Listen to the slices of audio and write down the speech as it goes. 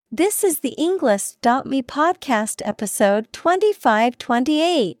This is the Englist.me podcast episode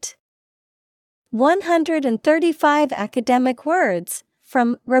 2528. 135 academic words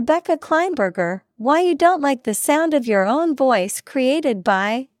from Rébecca Kleinberger, Why You Don't Like the Sound of Your Own Voice, created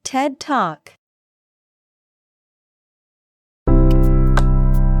by TED Talk.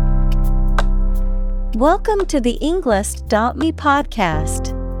 Welcome to the Englist.me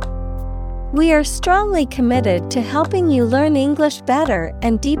podcast. We are strongly committed to helping you learn English better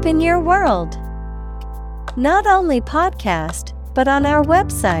and deepen your world. Not only podcast, but on our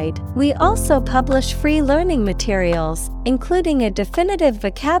website, we also publish free learning materials, including a definitive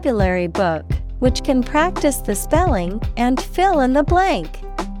vocabulary book, which can practice the spelling and fill in the blank.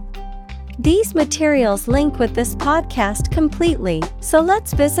 These materials link with this podcast completely, so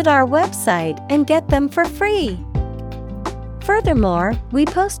let's visit our website and get them for free. Furthermore, we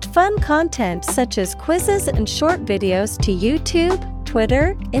post fun content such as quizzes and short videos to YouTube,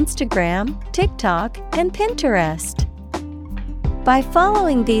 Twitter, Instagram, TikTok, and Pinterest. By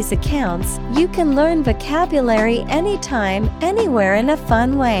following these accounts, you can learn vocabulary anytime, anywhere in a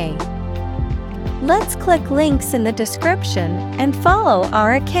fun way. Let's click links in the description and follow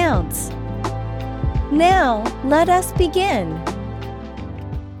our accounts. Now, let us begin.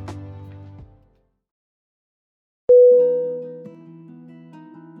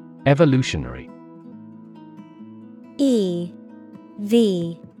 Evolutionary.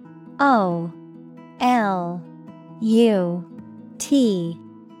 evolutionary.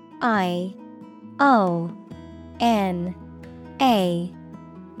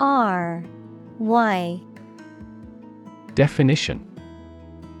 Definition: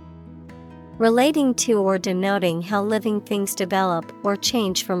 relating to or denoting how living things develop or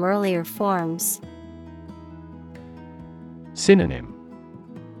change from earlier forms. Synonym: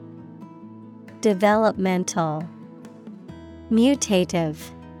 developmental,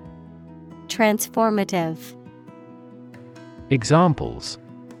 mutative, transformative. Examples: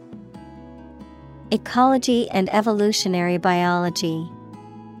 ecology and evolutionary biology.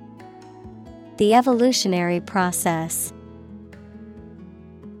 The evolutionary process.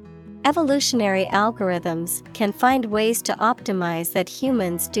 Evolutionary algorithms can find ways to optimize that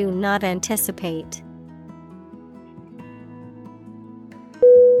humans do not anticipate.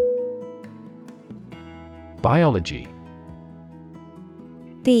 Biology.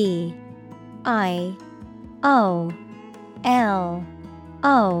 biology.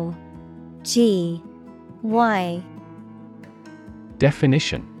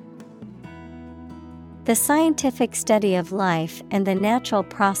 Definition: the scientific study of life and the natural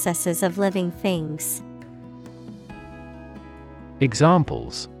processes of living things.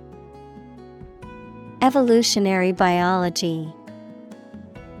 Examples: evolutionary biology,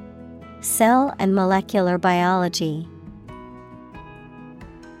 cell and molecular biology.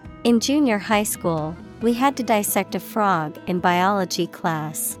 In junior high school, we had to dissect a frog in biology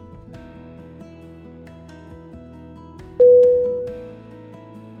class.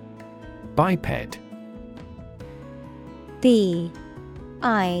 Biped. B-I-P-E-D.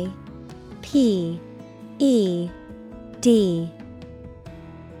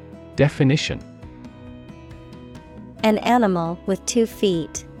 Definition: an animal with 2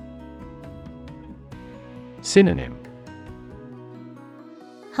 feet. Synonym: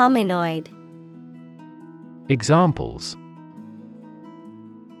 hominoid. Examples: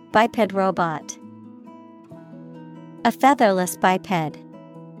 biped robot, a featherless biped.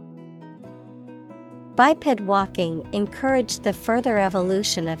 Biped walking encouraged the further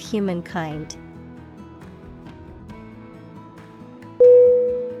evolution of humankind.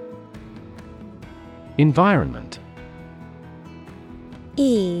 Environment.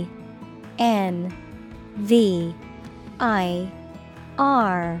 environment.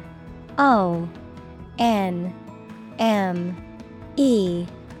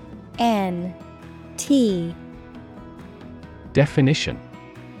 Definition: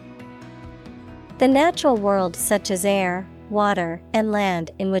 the natural world such as air, water, and land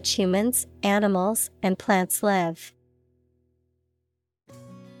in which humans, animals, and plants live.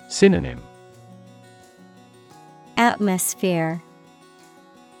 Synonym: atmosphere,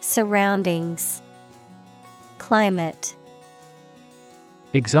 surroundings, climate.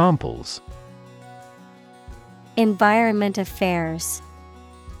 Examples: environment affairs,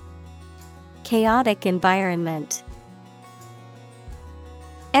 chaotic environment.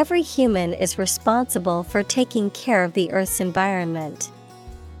 Every human is responsible for taking care of the Earth's environment.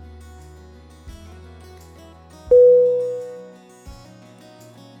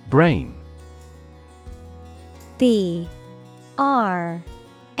 Brain. B-R-A-I-N.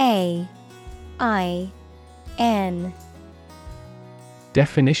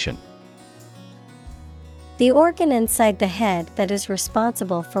 Definition: the organ inside the head that is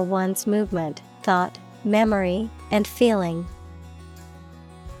responsible for one's movement, thought, memory, and feeling.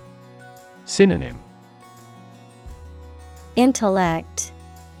 Synonym: Intellect,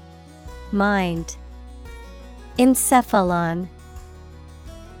 mind, encephalon.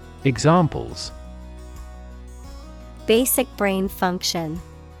 Examples: basic brain function,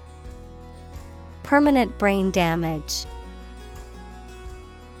 permanent brain damage.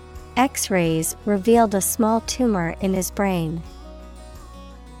 X-rays revealed a small tumor in his brain.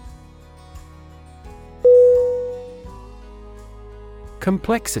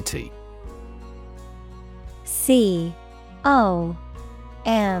 Complexity.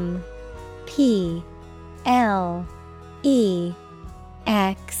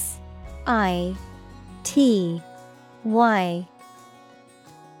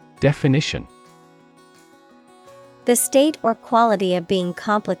 Definition: the state or quality of being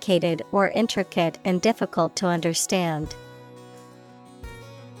complicated or intricate and difficult to understand.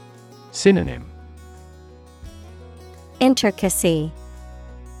 Synonym: intricacy,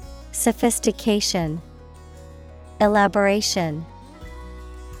 sophistication, elaboration.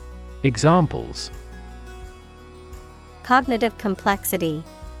 Examples: cognitive complexity,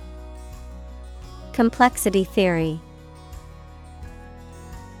 complexity theory.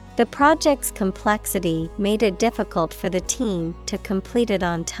 The project's complexity made it difficult for the team to complete it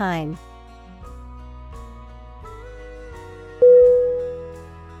on time.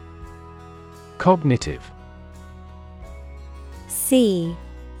 Cognitive.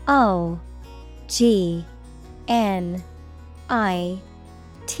 C-O-G-N-I-T-I-V-E.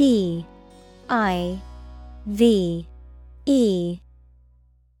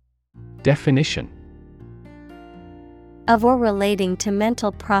 Definition: of or relating to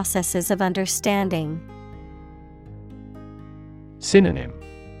mental processes of understanding. Synonym: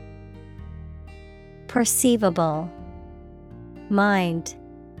 perceivable, mind,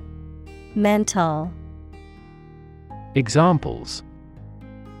 mental. Examples: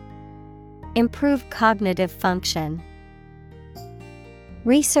 improve cognitive function.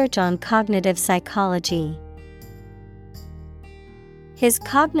 Research on cognitive psychology. His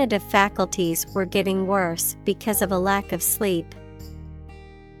cognitive faculties were getting worse because of a lack of sleep.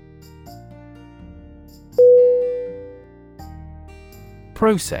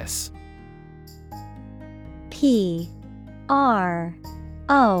 Process. P-R-O-C-E-S-S.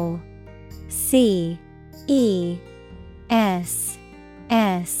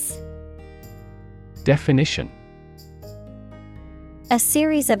 Definition: a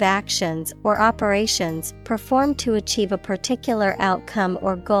series of actions or operations performed to achieve a particular outcome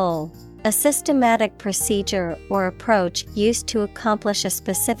or goal, a systematic procedure or approach used to accomplish a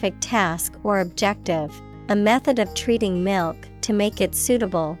specific task or objective, a method of treating milk to make it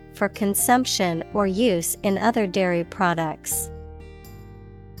suitable for consumption or use in other dairy products.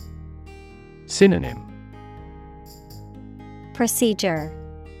 Synonym: procedure,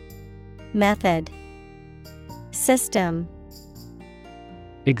 method, system.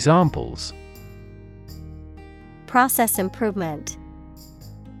 Examples: process improvement,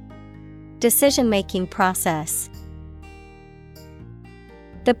 decision-making process.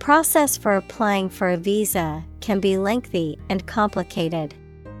 The process for applying for a visa can be lengthy and complicated.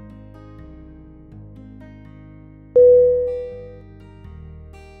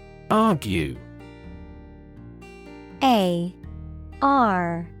 Argue. A-R-G-U-E.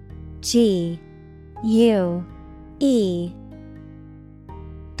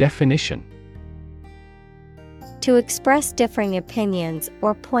 Definition: to express differing opinions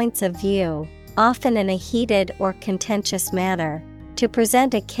or points of view, often in a heated or contentious manner, to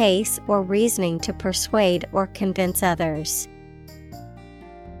present a case or reasoning to persuade or convince others.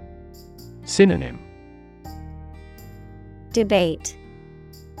 Synonym: debate,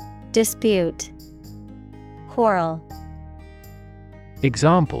 dispute, quarrel.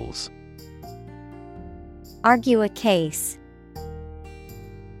 Examples: argue a case,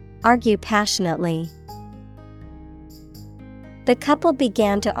 argue passionately. The couple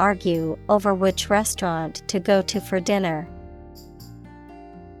began to argue over which restaurant to go to for dinner.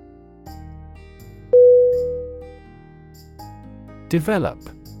 Develop.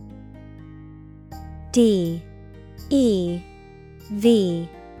 D-E-V-E-L-O-P.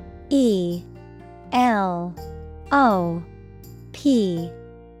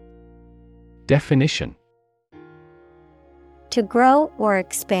 Definition: to grow or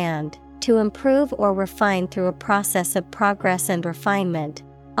expand, to improve or refine through a process of progress and refinement,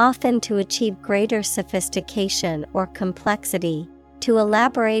 often to achieve greater sophistication or complexity, to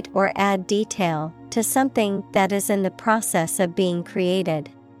elaborate or add detail to something that is in the process of being created.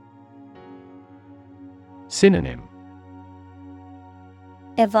 Synonym: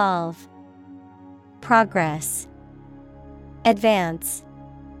 Evolve, progress, advance.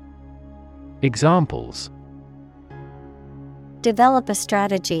 Examples: Develop a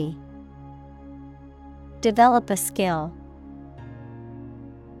strategy. Develop a skill.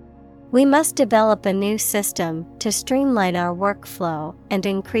 We must develop a new system to streamline our workflow and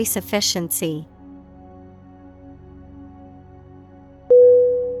increase efficiency.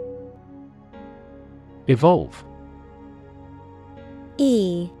 Evolve.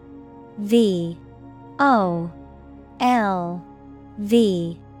 E-V-O-L-V-E.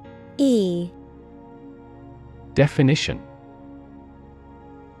 Definition: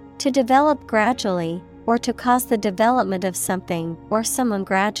 To develop gradually, or to cause the development of something or someone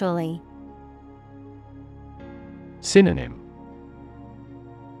gradually. Synonym: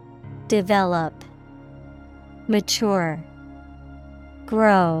 Develop, mature,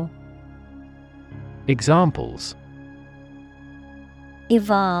 grow. Examples: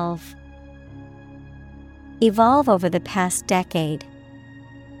 Evolve. Evolve over the past decade.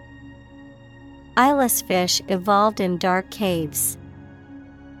 Eyeless fish evolved in dark caves.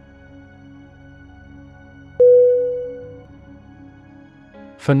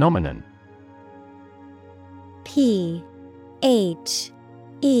 Phenomenon. P-H-E-N-O-M-E-N.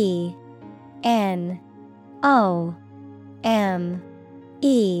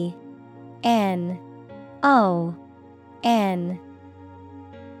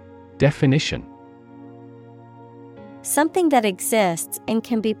 Definition: Something that exists and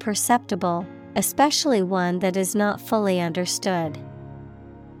can be perceptible, especially one that is not fully understood.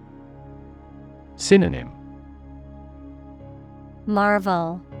 Synonym: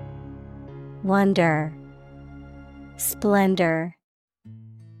 Marvel, wonder, splendor.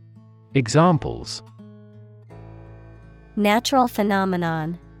 Examples: Natural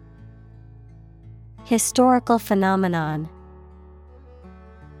phenomenon. Historical phenomenon.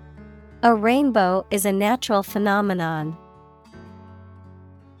 A rainbow is a natural phenomenon.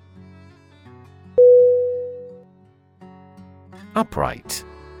 Upright.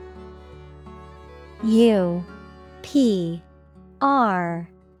 U-P-R-I-G-H-T.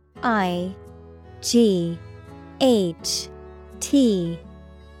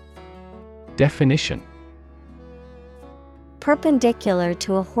 Definition: Perpendicular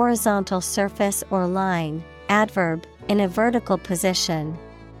to a horizontal surface or line, adverb, in a vertical position.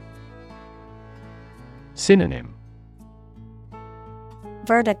 Synonym: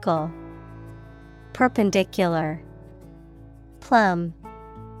 Vertical, perpendicular, plumb.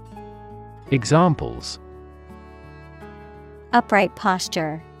 Examples: Upright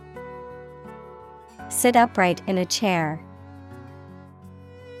posture. Sit upright in a chair.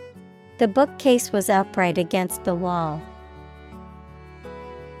 The bookcase was upright against the wall.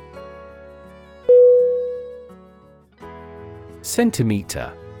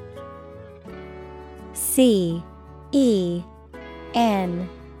 Centimeter. C-E-N-T-I-M-E-T-E-R.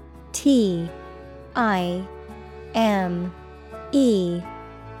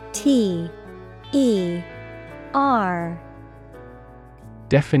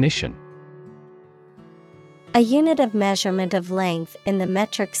 Definition: A unit of measurement of length in the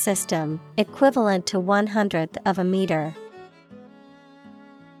metric system, equivalent to 1/100th of a meter.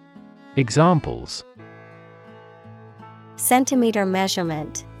 Examples: Centimeter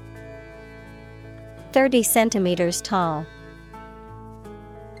measurement. 30 centimeters tall.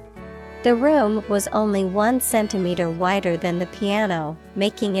 The room was only 1 centimeter wider than the piano,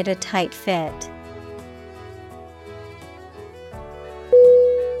 making it a tight fit.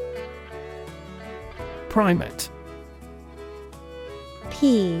 Primate.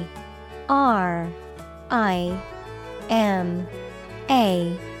 P-R-I-M-A-T-E.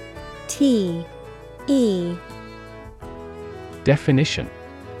 Definition: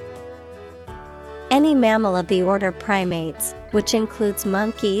 Any mammal of the order primates, which includes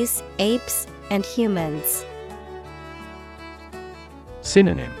monkeys, apes, and humans.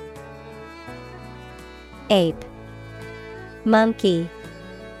 Synonym: Ape, monkey,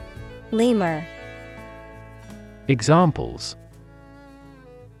 lemur. Examples: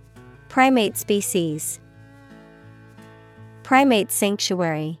 Primate species. Primate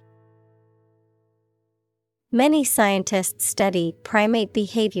sanctuary. Many scientists study primate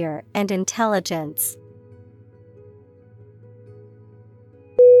behavior and intelligence.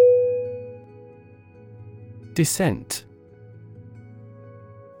 Descent.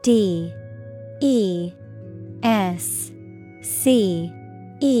 D-E-S-C-E-N-T.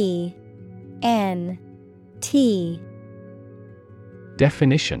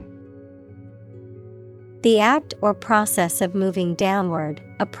 Definition: the act or process of moving downward,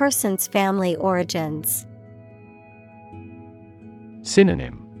 a person's family origins.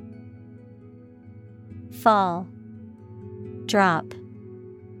 Synonym: Fall, drop,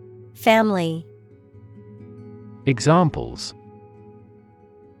 family. Examples: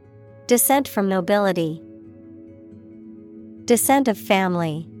 Descent from nobility, descent of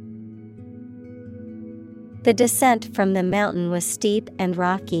family. The descent from the mountain was steep and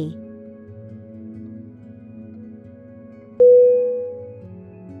rocky.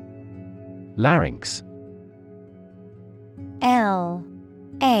 Larynx: L-A-R-Y-N-X.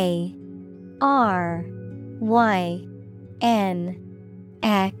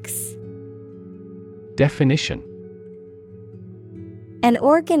 Definition: an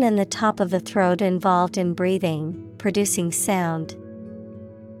organ in the top of the throat involved in breathing, producing sound.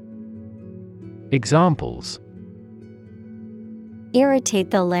 Examples: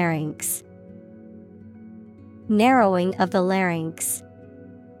 irritate the larynx, narrowing of the larynx.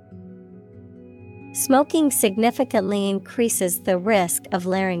 Smoking significantly increases the risk of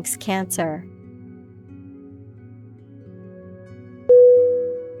larynx cancer.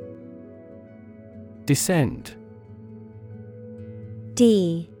 Descend: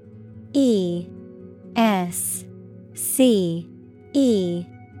 D-E-S-C-E-N-D.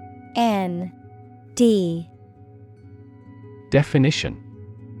 Definition: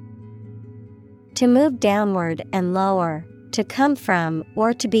 to move downward and lower, to come from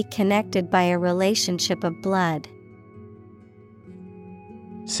or to be connected by a relationship of blood.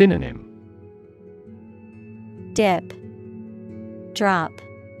 Synonym: Dip, drop,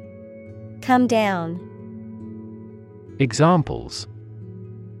 come down. Examples: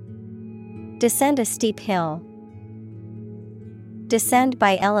 descend a steep hill, descend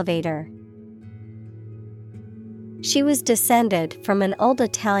by elevator. She was descended from an old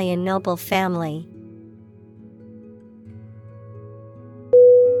Italian noble family.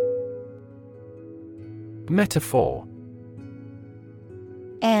 Metaphor: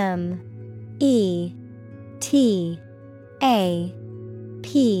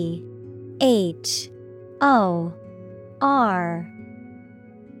 M-E-T-A-P-H-O-R.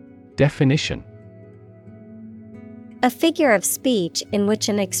 Definition: a figure of speech in which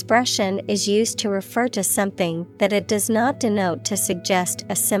an expression is used to refer to something that it does not denote to suggest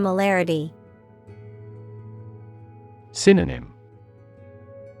a similarity. Synonym: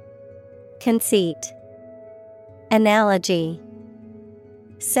 conceit, analogy,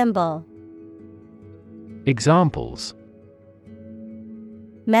 symbol. Examples: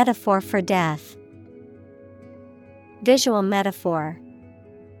 metaphor for death, visual metaphor.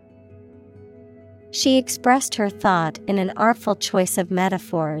 She expressed her thought in an artful choice of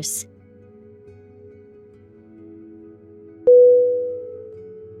metaphors.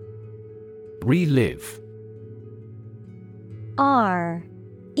 Relive: R-E-L-I-V-E.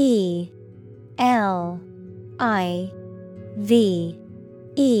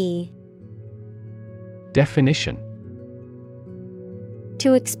 Definition: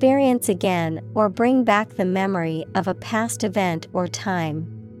 to experience again or bring back the memory of a past event or time.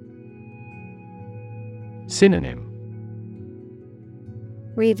 Synonym: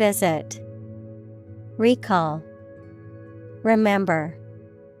 revisit, recall, remember.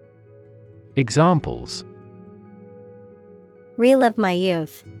 Examples: relive my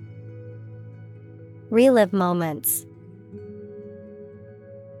youth, relive moments.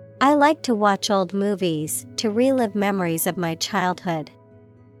 I like to watch old movies to relive memories of my childhood.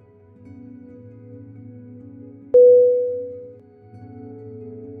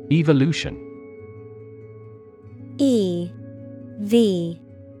 Evolution: E-V-O-L-U-T-I-O-N.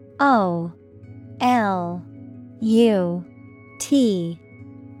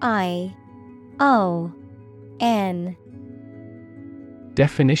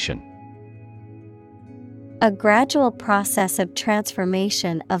 Definition: a gradual process of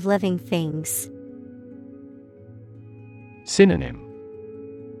transformation of living things. Synonym: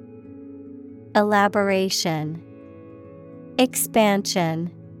 elaboration, expansion,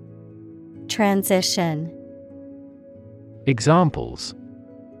 transition. Examples: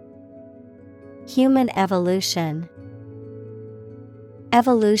 human evolution,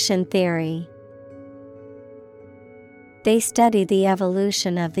 evolution theory. They study the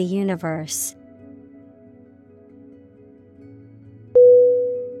evolution of the universe.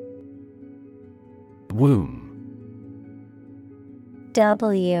 Womb: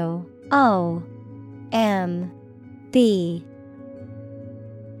 W-O-M-B.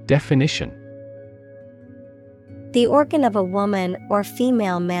 Definition: the organ of a woman or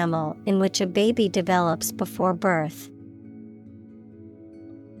female mammal in which a baby develops before birth.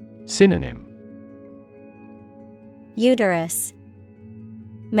 Synonym. Uterus,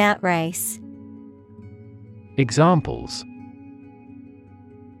 mat rice. Examples.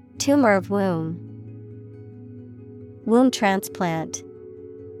 Tumor of womb, womb transplant.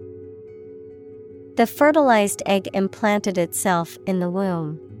 The fertilized egg implanted itself in the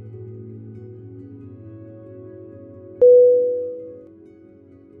womb.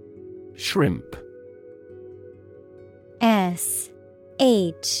 Shrimp. S-H-R-I-M-P.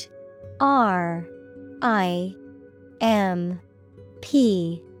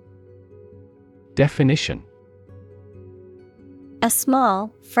 Definition. A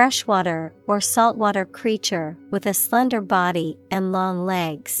small, freshwater or saltwater creature with a slender body and long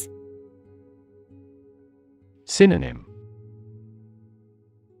legs. Synonym.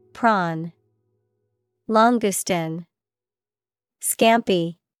 Prawn, langoustine,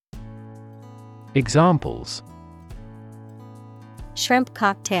 scampi. Examples. Shrimp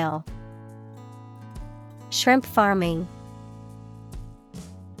cocktail, shrimp farming.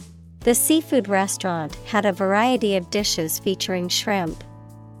 The seafood restaurant had a variety of dishes featuring shrimp.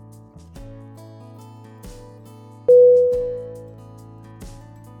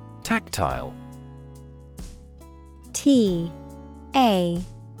 Tactile. T-A-C-T-I-L-E.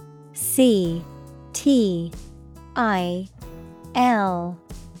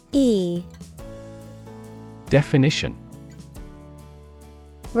 Definition.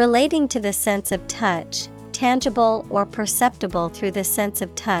 Relating to the sense of touch, tangible or perceptible through the sense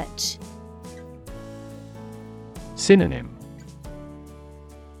of touch. Synonym.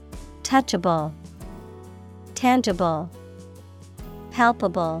 Touchable, tangible,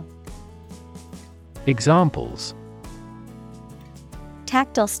 palpable. Examples.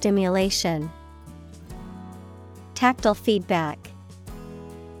 Tactile stimulation, tactile feedback.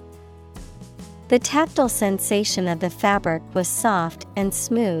 The tactile sensation of the fabric was soft and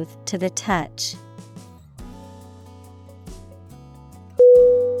smooth to the touch.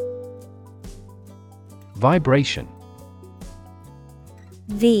 Vibration.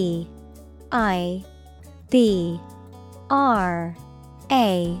 V-I-B-R-A-T-I-O-N.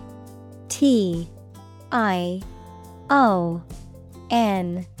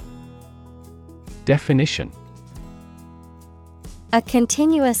 Definition. A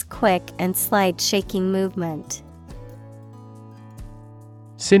continuous quick and slight shaking movement.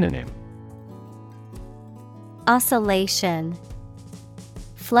 Synonym. Oscillation,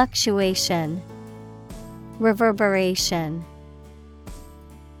 fluctuation, reverberation.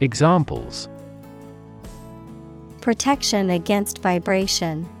 Examples. Protection against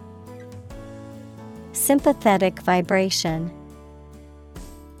vibration, sympathetic vibration.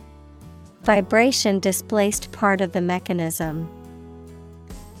 Vibration displaced part of the mechanism.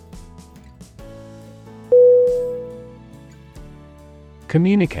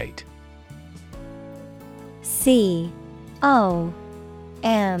 Communicate. C-O-M-M-U-N-I-C-A-T-E.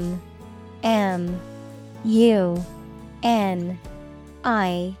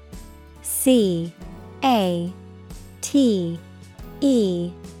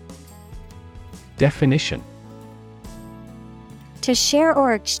 Definition. To share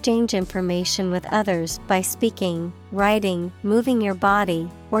or exchange information with others by speaking, writing, moving your body,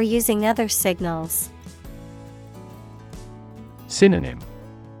 or using other signals. Synonym.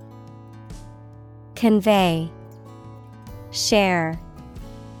 Convey, share,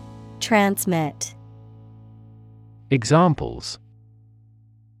 transmit. Examples.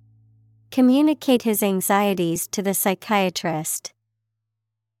 Communicate his anxieties to the psychiatrist.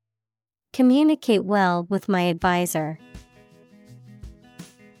 Communicate well with my advisor.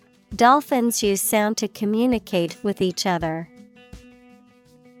 Dolphins use sound to communicate with each other.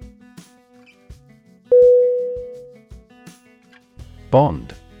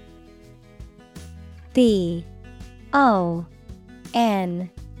 Bond. B-O-N-D.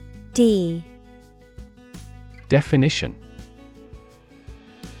 Definition.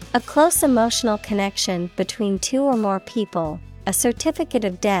 A close emotional connection between two or more people, a certificate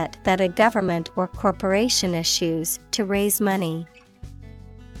of debt that a government or corporation issues to raise money.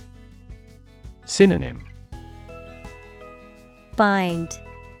 Synonym. Bind,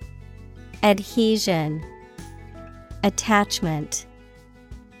 adhesion, attachment.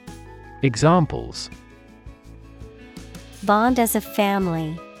 Examples. Bond as a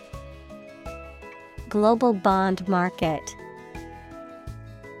family. Global bond market.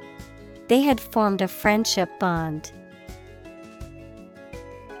 They had formed a friendship bond.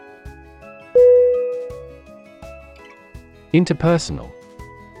 Interpersonal.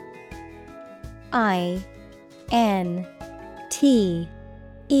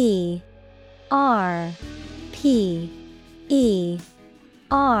 I-N-T-E-R-P-E-R-S-O-N-A-L.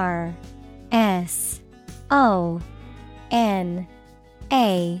 R S O N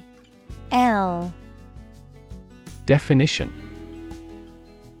A L. Definition: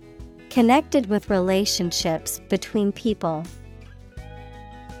 Connected with relationships between people.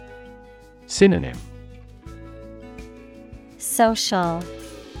 Synonym: Social.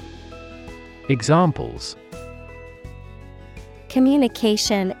 Examples: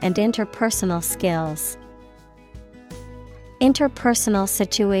 Communication and interpersonal skills. Interpersonal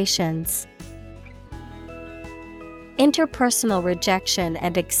situations. Interpersonal rejection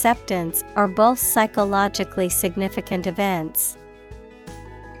and acceptance are both psychologically significant events.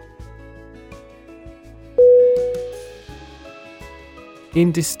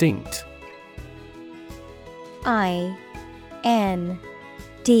 Indistinct. I N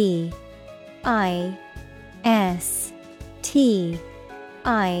D I S T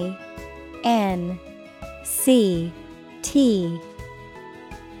I N C T.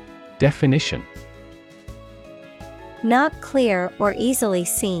 Definition: Not clear or easily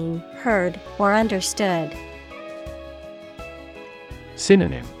seen, heard, or understood.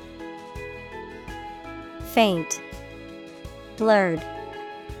 Synonym: Faint, blurred,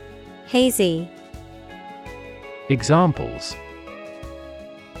 hazy. Examples: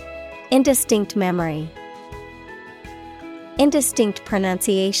 Indistinct memory. Indistinct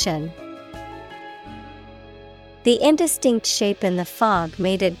pronunciation. The indistinct shape in the fog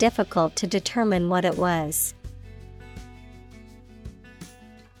made it difficult to determine what it was.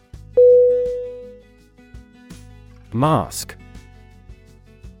 Mask.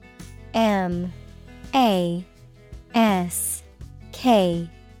 M A S K.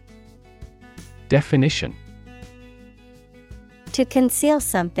 Definition: To conceal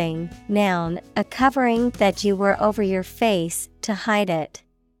something, noun, a covering that you wear over your face to hide it.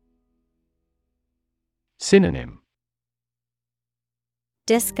 Synonym: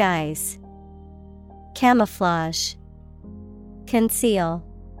 Disguise, camouflage, conceal.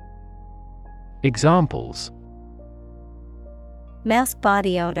 Examples: Mask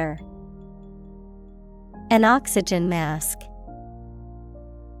body odor. An oxygen mask.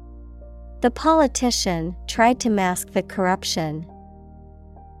 The politician tried to mask the corruption.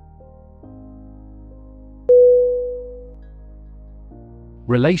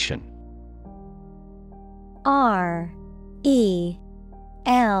 Relation. R E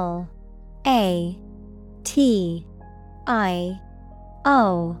L A T I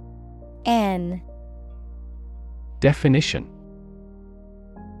O N. Definition: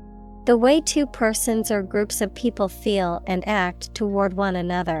 The way two persons or groups of people feel and act toward one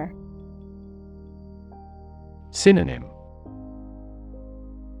another. Synonym: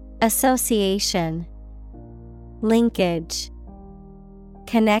 Association, linkage,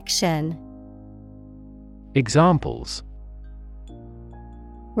 connection. Examples: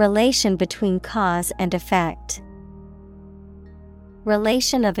 Relation between cause and effect.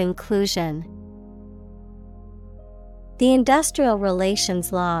 Relation of inclusion. The industrial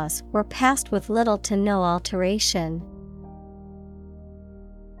relations laws were passed with little to no alteration.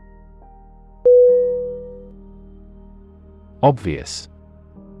 Obvious.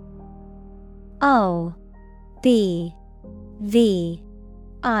 O B V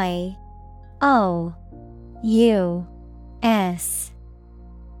I O U S.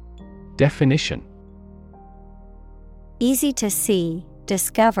 Definition: Easy to see,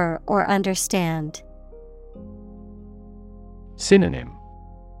 discover, or understand. Synonym: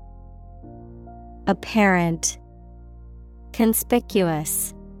 Apparent,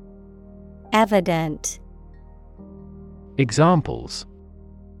 conspicuous, evident. Examples: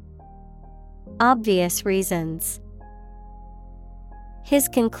 Obvious reasons. His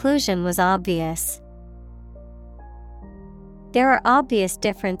conclusion was obvious. There are obvious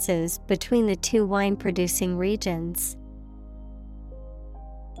differences between the two wine-producing regions.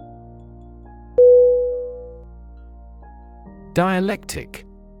 Dialectic.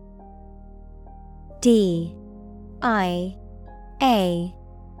 D I A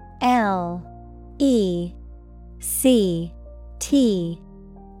L E C T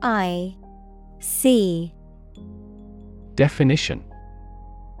I C. Definition: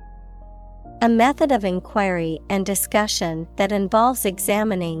 A method of inquiry and discussion that involves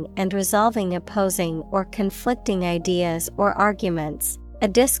examining and resolving opposing or conflicting ideas or arguments, a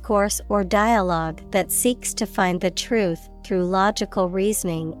discourse or dialogue that seeks to find the truth through logical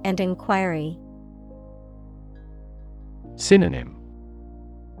reasoning and inquiry. Synonym: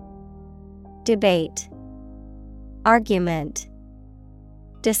 Debate, argument,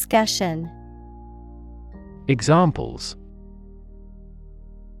 discussion. Examples: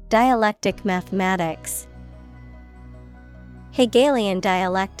 Dialectic mathematics. Hegelian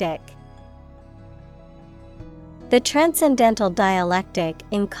dialectic. The transcendental dialectic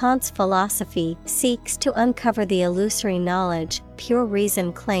in Kant's philosophy seeks to uncover the illusory knowledge pure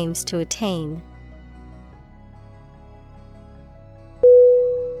reason claims to attain.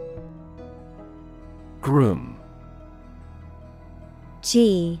 Groom.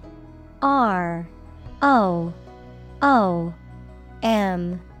 Groom.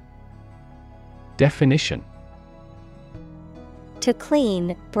 Definition: To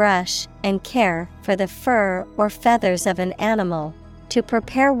clean, brush, and care for the fur or feathers of an animal, to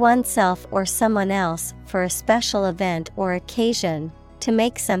prepare oneself or someone else for a special event or occasion, to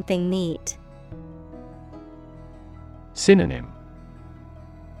make something neat. Synonym: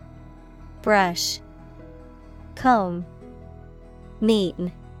 Brush, comb,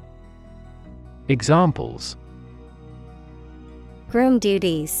 neaten. Examples: Groom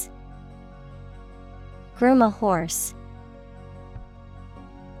duties. Groom a horse.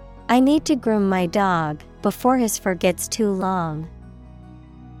 I need to groom my dog before his fur gets too long.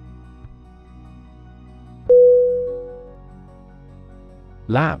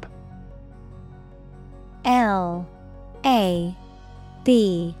 Lab. L-A-B.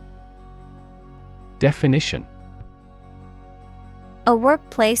 Definition: A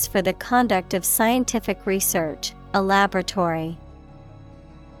workplace for the conduct of scientific research, a laboratory.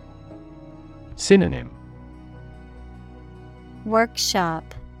 Synonym: Workshop,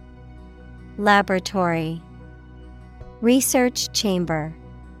 laboratory, research chamber.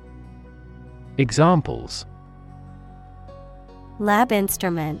 Examples: Lab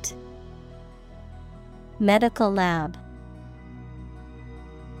instrument, medical lab.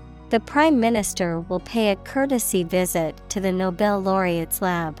 The Prime Minister will pay a courtesy visit to the Nobel laureate's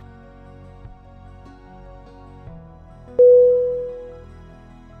lab.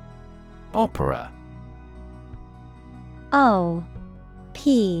 Opera.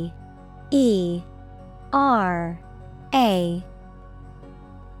 O-P-E-R-A.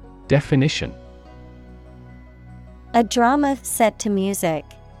 Definition: A drama set to music,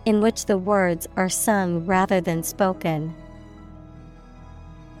 in which the words are sung rather than spoken.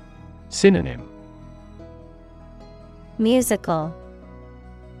 Synonym: Musical,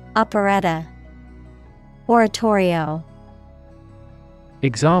 operetta, oratorio.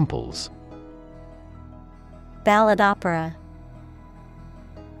 Examples: Ballad opera,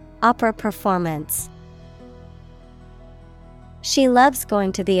 opera performance. She loves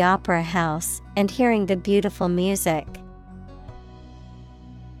going to the opera house and hearing the beautiful music.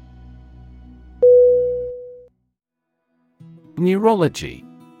 Neurology.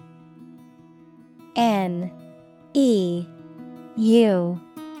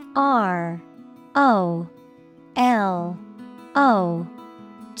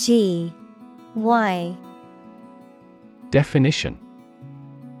 Definition: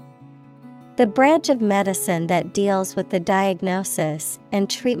 The branch of medicine that deals with the diagnosis and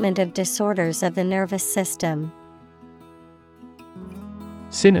treatment of disorders of the nervous system.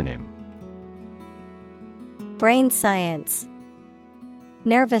 Synonym: Brain science,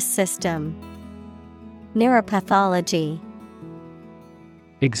 nervous system, neuropathology.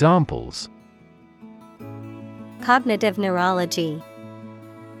 Examples: Cognitive neurology,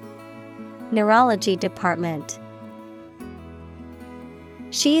 neurology department.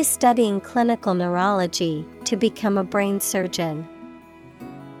 She is studying clinical neurology to become a brain surgeon.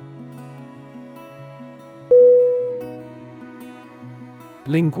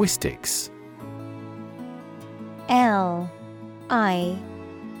 Linguistics. Linguistics.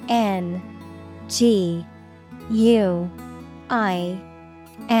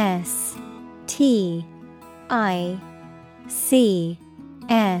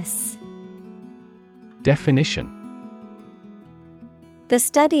 Definition: The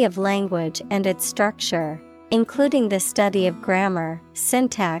study of language and its structure, including the study of grammar,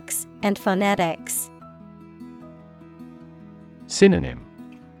 syntax, and phonetics. Synonym: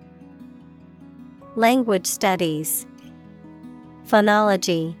 Language studies,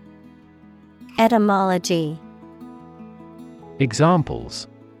 phonology, etymology. Examples: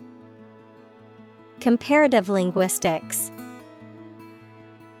 Comparative linguistics,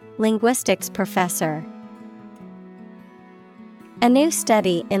 linguistics professor. A new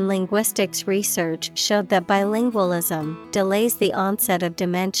study in linguistics research showed that bilingualism delays the onset of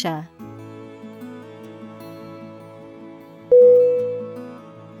dementia.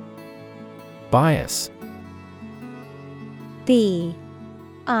 Bias. B-I-A-S.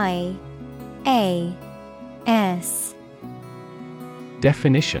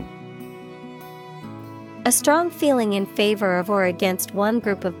 Definition: A strong feeling in favor of or against one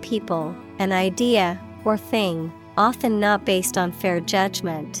group of people, an idea, or thing, often not based on fair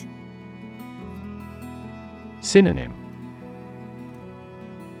judgment. Synonym: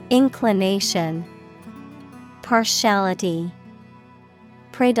 Inclination, partiality,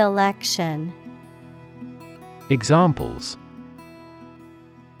 predilection. Examples: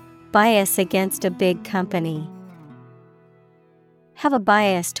 Bias against a big company. Have a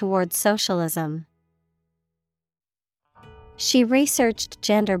bias towards socialism. She researched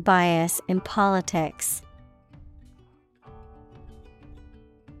gender bias in politics.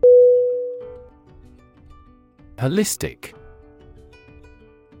 Holistic.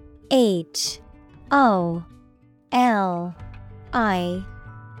 HOLISTIC.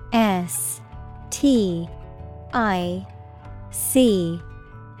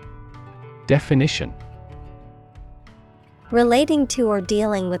 Definition: Relating to or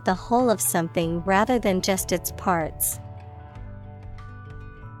dealing with the whole of something rather than just its parts.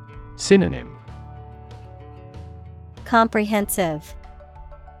 Synonym: Comprehensive,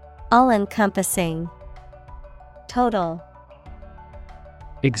 all-encompassing, total.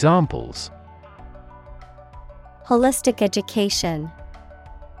 Examples: Holistic education.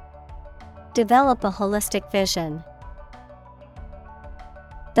 Develop a holistic vision.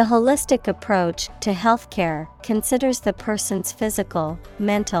 The holistic approach to healthcare considers the person's physical,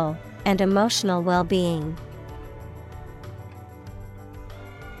 mental, and emotional well-being.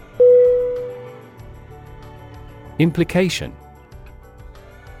 Implication.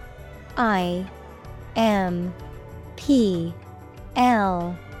 Implication.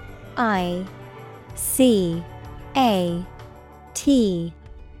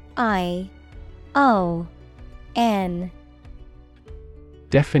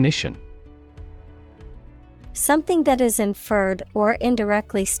 Definition: Something that is inferred or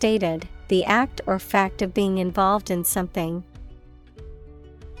indirectly stated, the act or fact of being involved in something.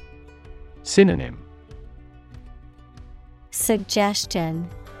 Synonym: Suggestion,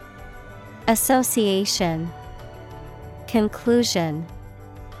 association, conclusion.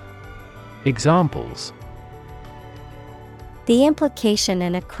 Examples: The implication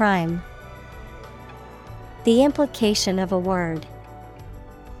in a crime. The implication of a word.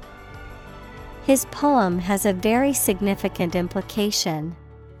 His poem has a very significant implication.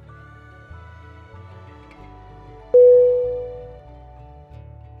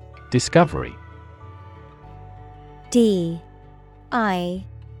 Discovery. DISCOVERY.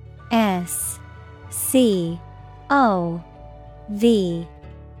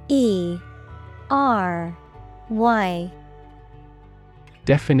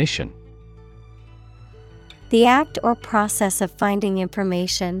 Definition: The act or process of finding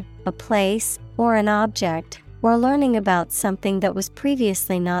information, a place, or an object, or learning about something that was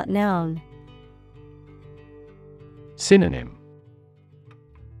previously not known. Synonym: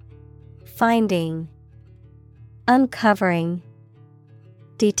 Finding, uncovering,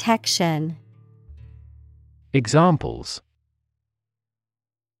 detection. Examples: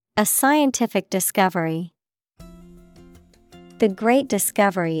 A scientific discovery. The great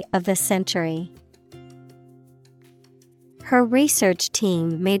discovery of the century. Her research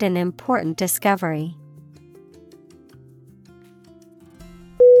team made an important discovery.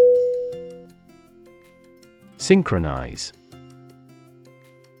 Synchronize.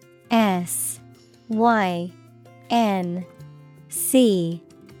 SYNCHRONIZE.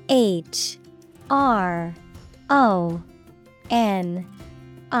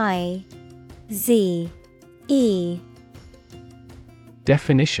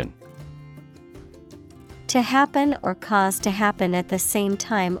 Definition: To happen or cause to happen at the same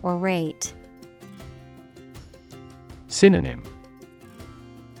time or rate. Synonym: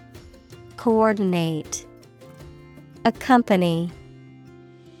 Coordinate, accompany,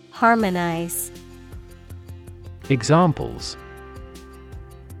 harmonize. Examples: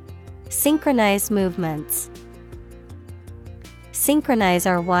 Synchronize movements. Synchronize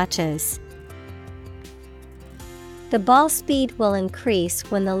our watches. The ball speed will increase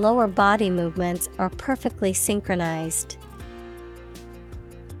when the lower body movements are perfectly synchronized.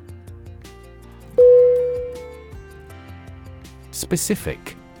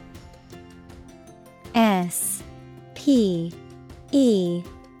 Specific. SPECIFIC.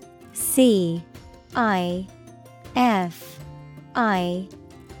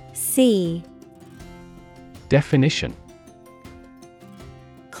 Definition: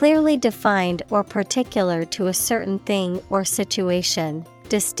 Clearly defined or particular to a certain thing or situation,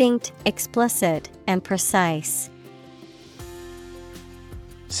 distinct, explicit, and precise.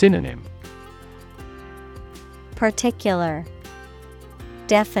 Synonym: Particular,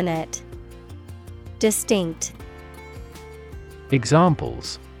 definite, distinct.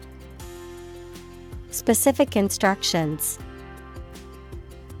 Examples: specific instructions.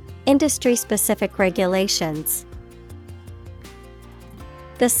 Industry-specific regulations.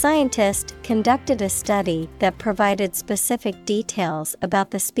 The scientist conducted a study that provided specific details about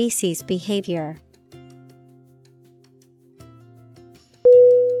the species' behavior.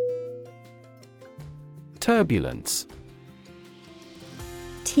 Turbulence.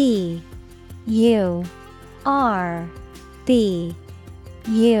 Turbulence.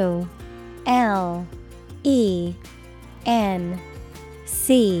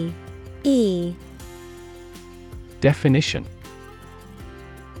 Definition: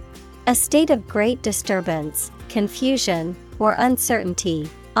 a state of great disturbance, confusion, or uncertainty,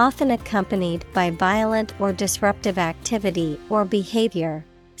 often accompanied by violent or disruptive activity or behavior,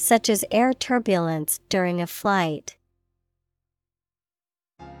 such as air turbulence during a flight.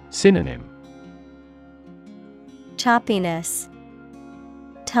 Synonym: choppiness,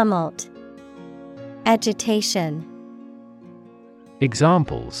 tumult, agitation.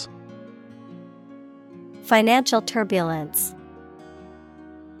 Examples: financial turbulence,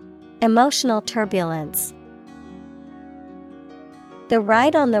 emotional turbulence. The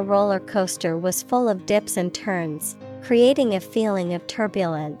ride on the roller coaster was full of dips and turns, creating a feeling of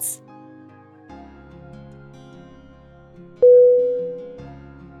turbulence.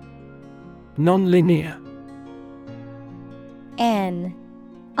 Nonlinear. Nonlinear.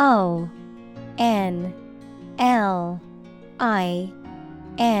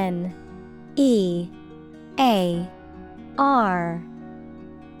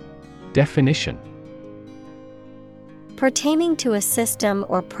 Definition: pertaining to a system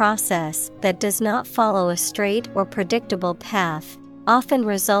or process that does not follow a straight or predictable path, often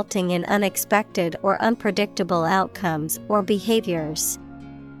resulting in unexpected or unpredictable outcomes or behaviors.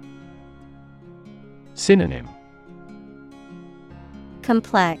 Synonym: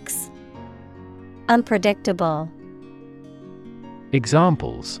 complex, unpredictable.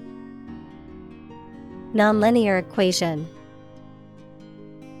 Examples: nonlinear equation,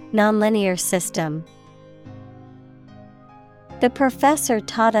 nonlinear system. The professor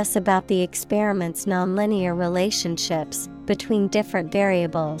taught us about the experiment's nonlinear relationships between different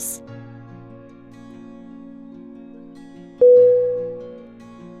variables.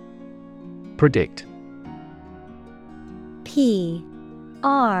 Predict. Predict.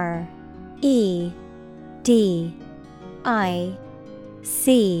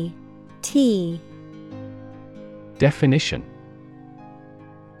 Definition: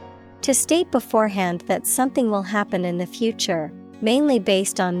 to state beforehand that something will happen in the future, mainly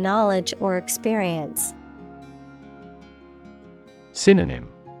based on knowledge or experience. Synonym: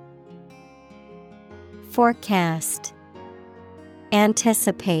 forecast,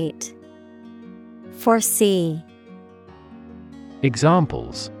 anticipate, foresee.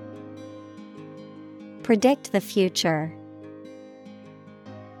 Examples: predict the future,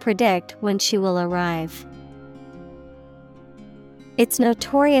 predict when she will arrive. It's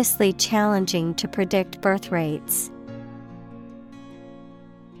notoriously challenging to predict birth rates.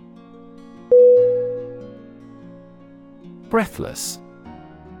 Breathless.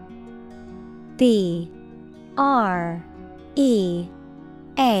 Breathless.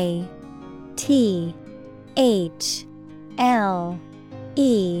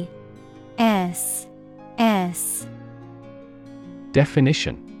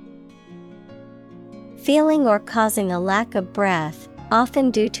 Definition: feeling or causing a lack of breath,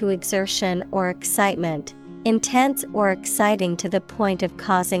 often due to exertion or excitement, intense or exciting to the point of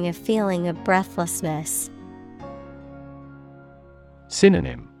causing a feeling of breathlessness.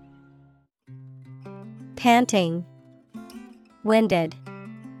 Synonym: panting, winded,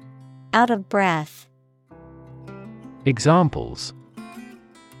 out of breath. Examples: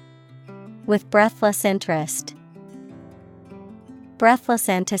 with breathless interest, breathless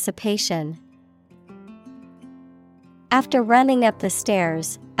anticipation. After running up the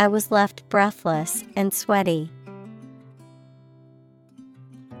stairs, I was left breathless and sweaty.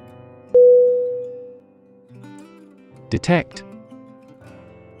 Detect.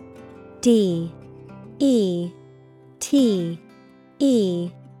 D-E-T-E-C-T.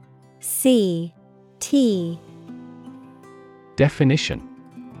 Definition: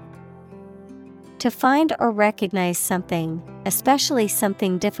 to find or recognize something, especially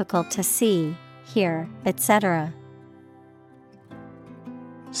something difficult to see, hear, etc.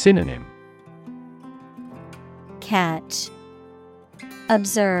 Synonym: catch,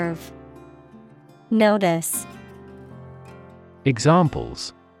 observe, notice.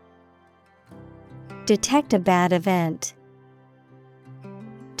 Examples: detect a bad event,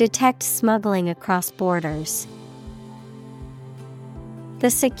 detect smuggling across borders. The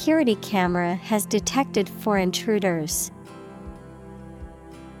security camera has detected 4 intruders.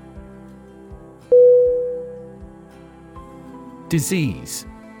 Disease.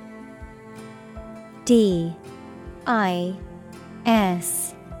 D-I-S-E-A-S-E.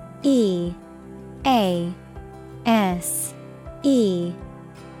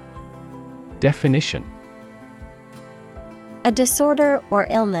 Definition. A disorder or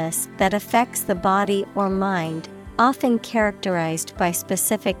illness that affects the body or mind, often characterized by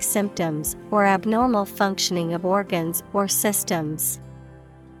specific symptoms or abnormal functioning of organs or systems.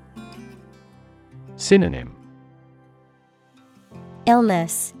 Synonym.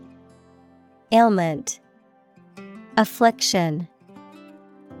 Illness, ailment, affliction.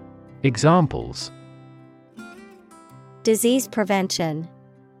 Examples. Disease prevention,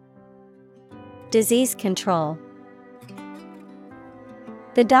 disease control.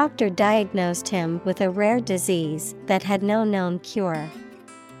 The doctor diagnosed him with a rare disease that had no known cure.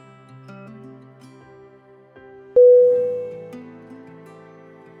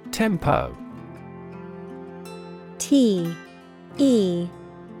 Tempo. T-E-M-P-O.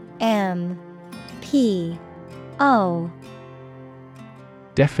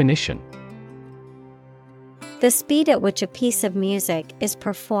 Definition. The speed at which a piece of music is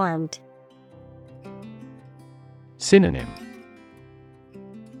performed. Synonym.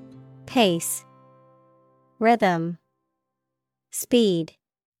 Pace, rhythm, speed.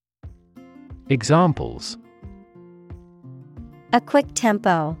 Examples. A quick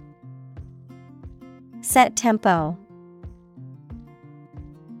tempo, set tempo.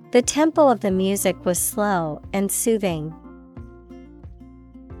 The tempo of the music was slow and soothing.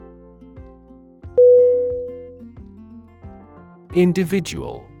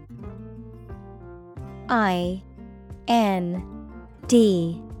 Individual. I-N-D-I-V-I-D-U-A-L.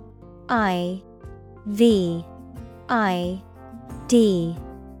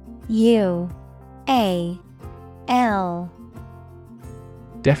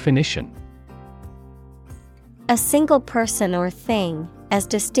 Definition. A single person or thing, as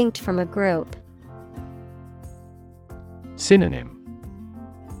distinct from a group. Synonym.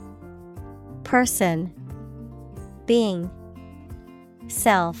 Person, being,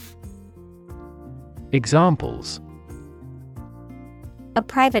 self. Examples. A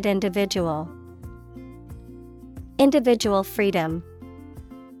private individual. Individual freedom.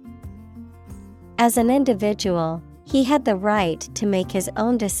 As an individual, he had the right to make his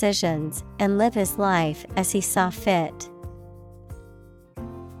own decisions and live his life as he saw fit.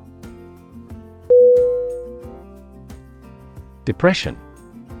 Depression.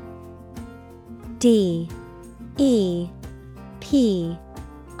 D-E-P-R-E-S-S-I-O-N.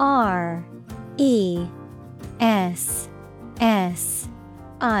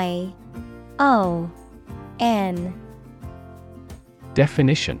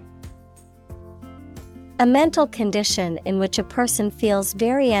 Definition. A mental condition in which a person feels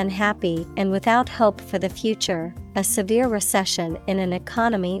very unhappy and without hope for the future, a severe recession in an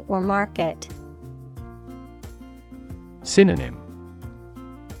economy or market. Synonym.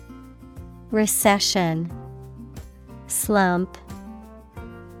 Recession, slump,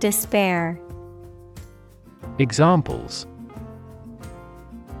 despair. Examples.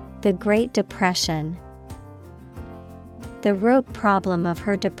 The Great Depression. The root problem of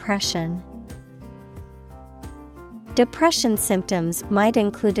her depression. Depression symptoms might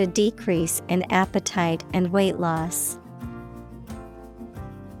include a decrease in appetite and weight loss.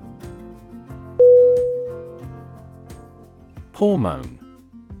 Hormone.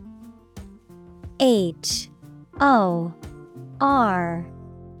 H-O-R-M-O-N-E.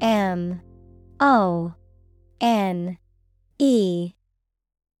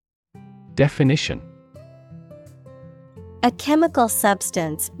 Definition. A chemical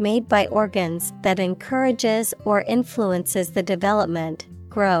substance made by organs that encourages or influences the development,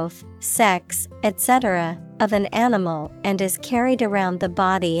 growth, sex, etc. of an animal and is carried around the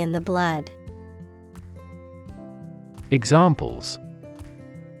body in the blood. Examples.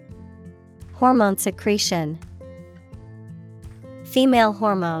 Hormone secretion. Female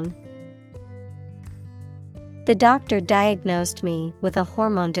hormone. The doctor diagnosed me with a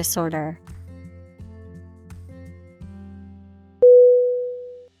hormone disorder.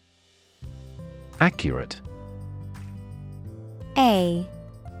 Accurate. A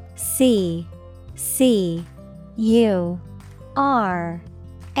C C U R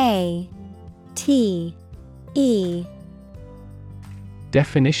A T E.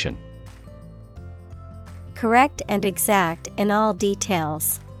 Definition. Correct and exact in all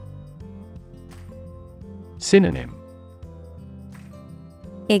details. Synonym.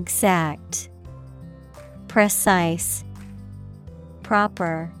 Exact, precise,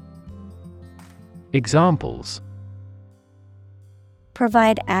 proper. Examples: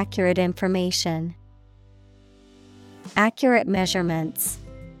 Provide accurate information. Accurate measurements.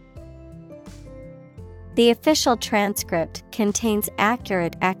 The official transcript contains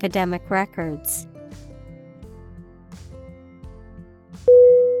accurate academic records.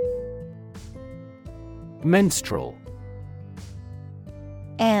 Menstrual.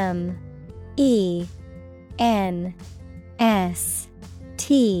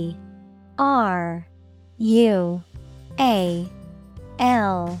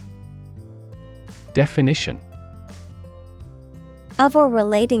 menstrual. Definition: Of or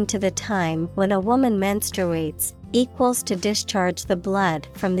relating to the time when a woman menstruates, equals to discharge the blood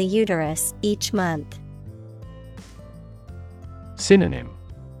from the uterus each month. Synonym: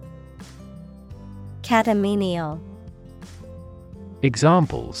 Catamenial.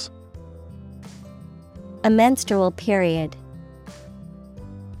 Examples: A menstrual period.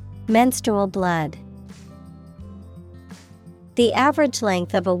 Menstrual blood. The average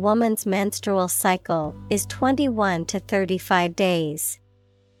length of a woman's menstrual cycle is 21 to 35 days.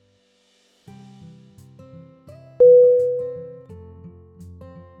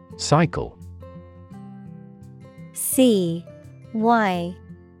 Cycle. C-Y-C-L-E.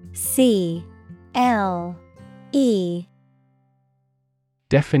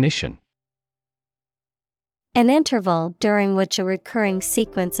 Definition: An interval during which a recurring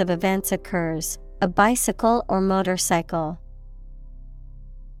sequence of events occurs, a bicycle or motorcycle.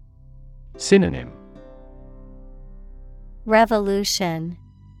 Synonym: Revolution,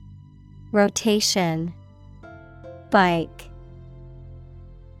 rotation, bike.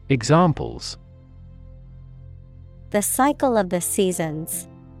 Examples: The cycle of the seasons.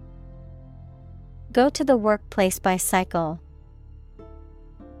 Go to the workplace by cycle.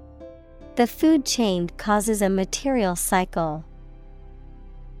 The food chain causes a material cycle.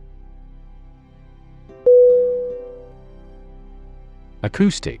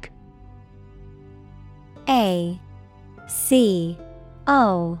 Acoustic. A-C-O-U-S-T-I-C.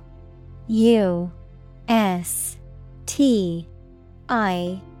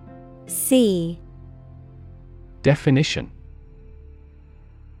 Definition: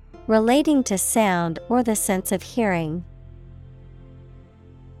 Relating to sound or the sense of hearing.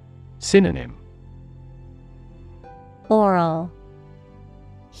 Synonym: Oral,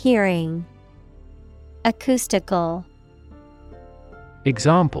 hearing, acoustical.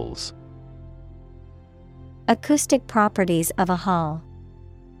 Examples: Acoustic properties of a hall.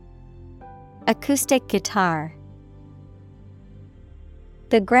 Acoustic guitar.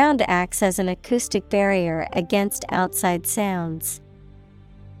 The ground acts as an acoustic barrier against outside sounds.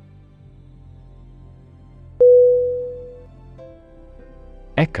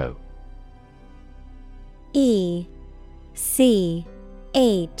 Echo. E-C-H-O.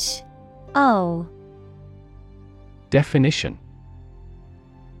 Definition: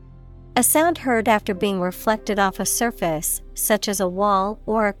 A sound heard after being reflected off a surface, such as a wall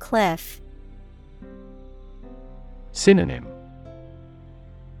or a cliff. Synonym: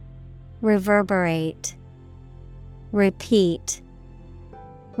 Reverberate, repeat,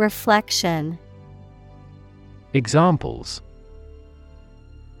 reflection. Examples: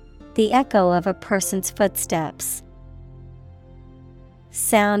 The echo of a person's footsteps.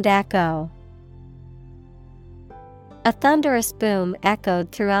 Sound echo. A thunderous boom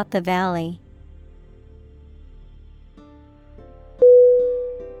echoed throughout the valley.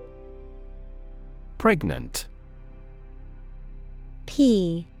 Pregnant.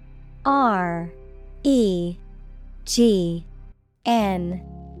 P-R-E-G-N-A-N-T.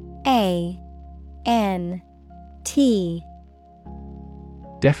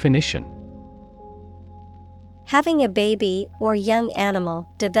 Definition: Having a baby or young animal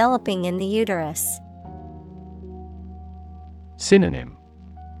developing in the uterus. Synonym: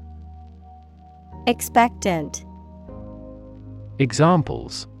 Expectant.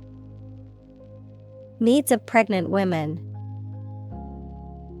 Examples: Needs of pregnant women.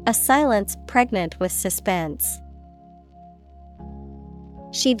 A silence pregnant with suspense.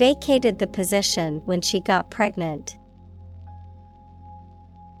 She vacated the position when she got pregnant.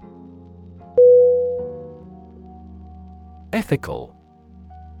 Ethical.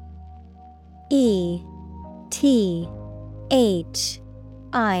 E-T-H-I-C-A-L.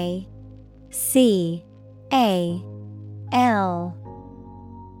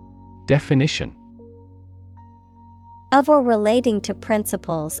 Definition: Of or relating to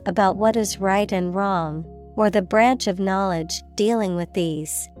principles about what is right and wrong, or the branch of knowledge dealing with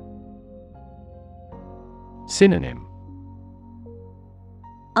these. Synonym: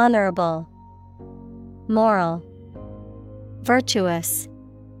 Honorable, moral, Virtuous.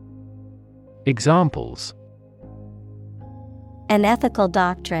 Examples: An ethical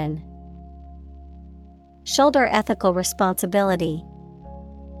doctrine. Shoulder ethical responsibility.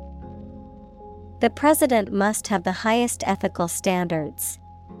 The president must have the highest ethical standards.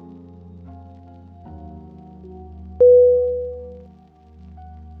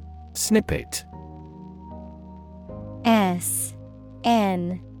 Snippet. S-N-I-P-P-E-T.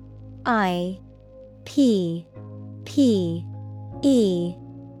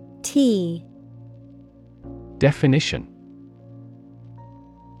 Definition: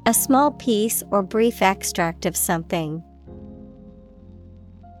 A small piece or brief extract of something.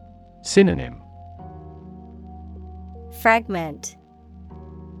 Synonym: Fragment,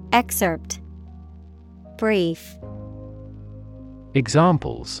 excerpt, brief.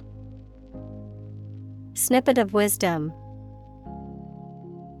 Examples: Snippet of wisdom.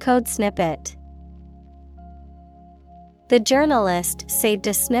 Code snippet. The journalist saved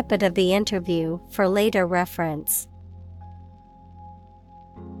a snippet of the interview for later reference.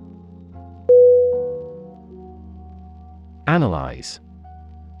 Analyze.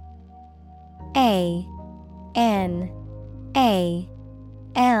 A-N-A-L-Y-Z-E.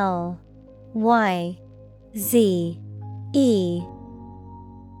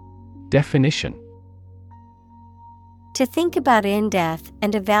 Definition: To think about in depth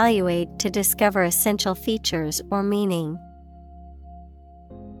and evaluate to discover essential features or meaning.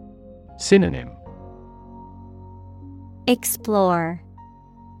 Synonym: Explore,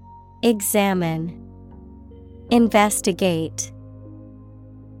 examine, investigate.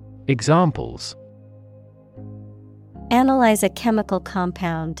 Examples: Analyze a chemical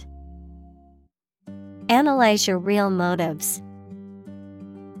compound. Analyze your real motives.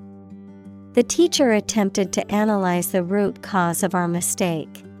 The teacher attempted to analyze the root cause of our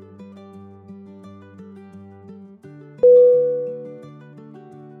mistake.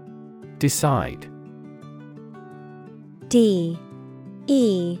 Decide. D-E-C-I-D-E.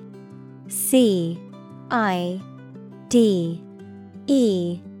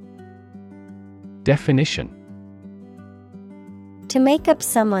 Definition: To make up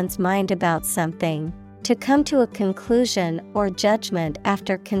someone's mind about something. To come to a conclusion or judgment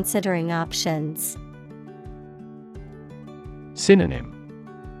after considering options. Synonym: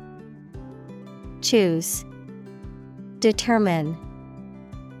 Choose, determine,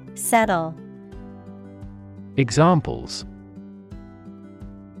 settle. Examples: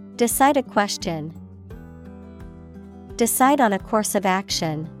 Decide a question. Decide on a course of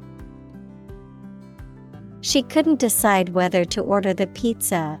action. She couldn't decide whether to order the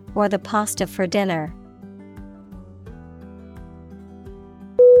pizza or the pasta for dinner.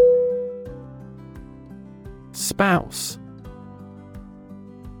 Spouse.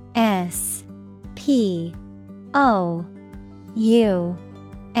 S-P-O-U-S-E.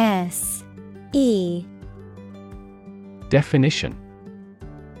 Definition: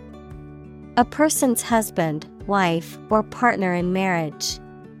 A person's husband, wife, or partner in marriage.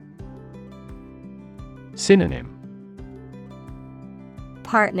 Synonym: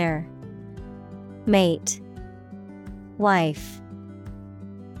 Partner, mate, wife.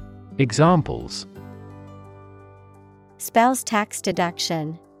 Examples: Spouse tax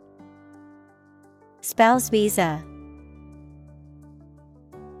deduction. Spouse visa.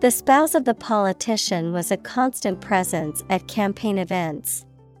 The spouse of the politician was a constant presence at campaign events.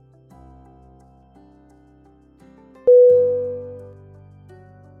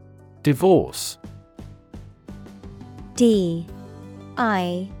 Divorce. D-I-V-O-R-C-E.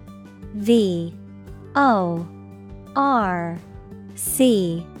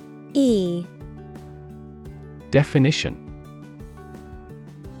 Definition: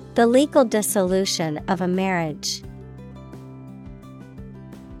 The legal dissolution of a marriage.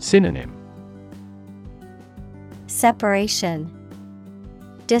 Synonym: Separation,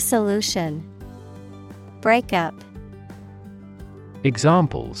 dissolution, breakup.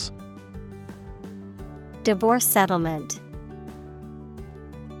 Examples: Divorce settlement.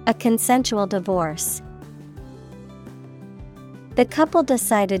 A consensual divorce. The couple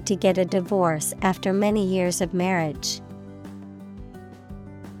decided to get a divorce after many years of marriage.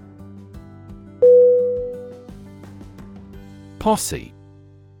 Posse.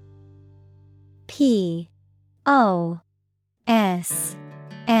 P-O-S-S-E.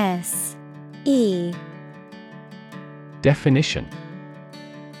 Definition: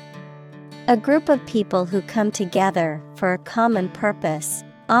 A group of people who come together for a common purpose,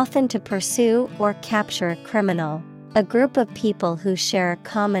 often to pursue or capture a criminal. A group of people who share a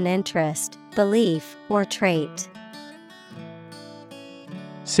common interest, belief, or trait.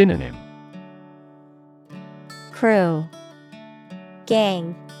 Synonym: Crew,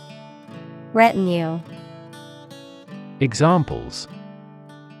 gang, retinue. Examples: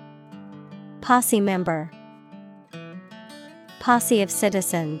 Posse member, posse of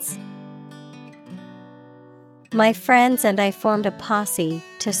citizens. My friends and I formed a posse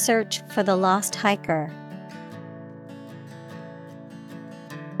to search for the lost hiker.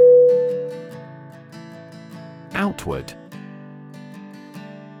 Outward.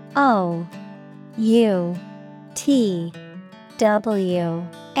 O-U-T-W-A-R-D.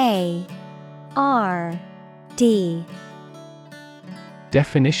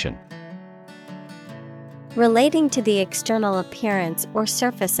 Definition: relating to the external appearance or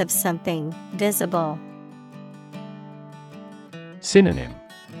surface of something, visible. Synonym: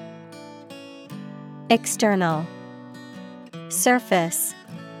 External, surface,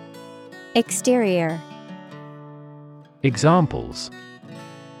 exterior. Examples: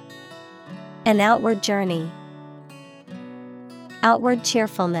 an outward journey, outward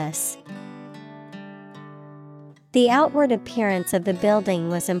cheerfulness. The outward appearance of the building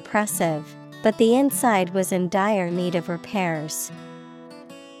was impressive, but the inside was in dire need of repairs.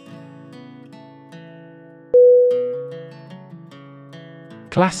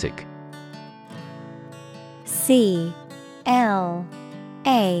 Classic. C-L-A-S-S-I-C.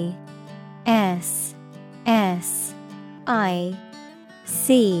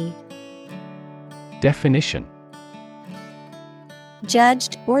 Definition: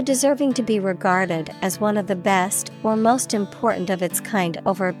 judged or deserving to be regarded as one of the best or most important of its kind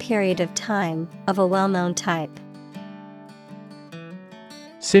over a period of time, of a well-known type.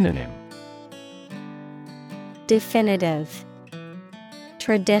 Synonym: definitive,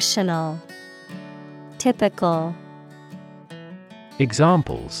 traditional, typical.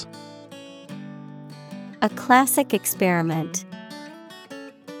 Examples: a classic experiment,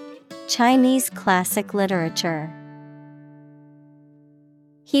 Chinese classic literature.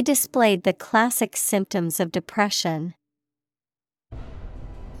 He displayed the classic symptoms of depression.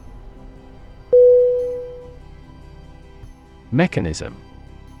 Mechanism.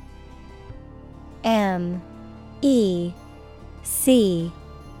 M-E-C-H-A-N-I-S-M.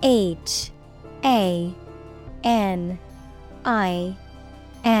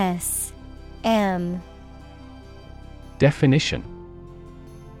 Definition: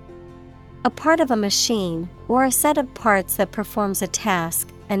 a part of a machine, or a set of parts that performs a task,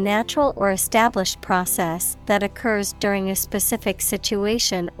 a natural or established process that occurs during a specific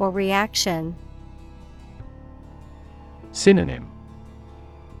situation or reaction. Synonym: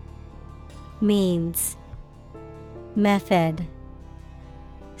 means, method,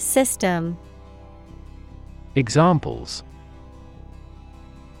 system. Examples: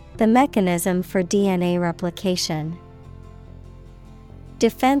 the mechanism for DNA replication,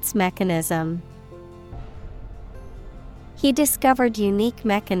 defense mechanism. He discovered unique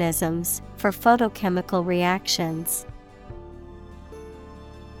mechanisms for photochemical reactions.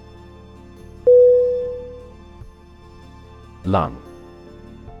 Lung.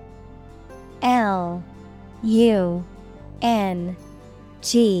 L-U-N-G.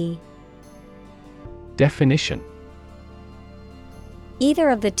 Definition: either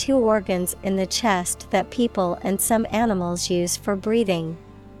of the two organs in the chest that people and some animals use for breathing.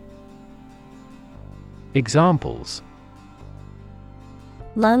 Examples: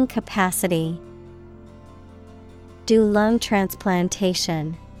 lung capacity, do lung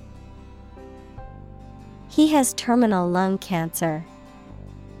transplantation. He has terminal lung cancer.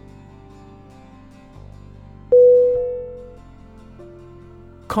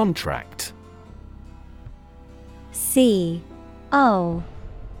 Contract. C-O-N-T-R-A-C-T.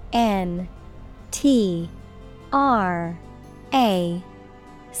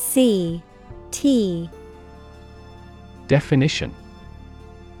 Definition: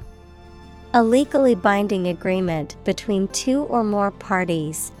 a legally binding agreement between two or more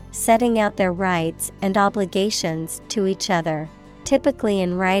parties, setting out their rights and obligations to each other, typically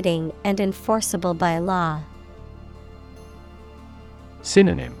in writing and enforceable by law.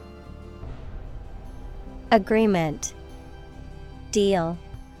 Synonym: agreement, deal,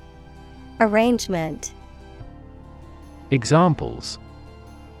 arrangement. Examples: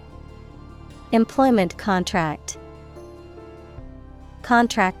 employment contract,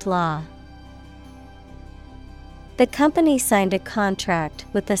 contract law. The company signed a contract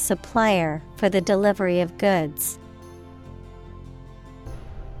with the supplier for the delivery of goods.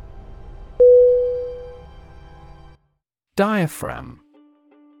 Diaphragm.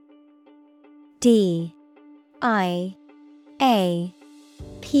 D-I-A-P-H-R-A-G-M.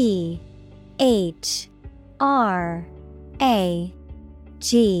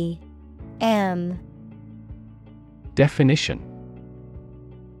 Definition: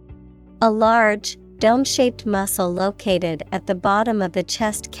 A large, dome-shaped muscle located at the bottom of the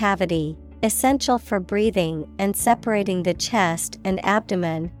chest cavity, essential for breathing and separating the chest and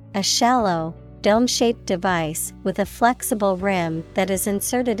abdomen. A shallow, dome-shaped device with a flexible rim that is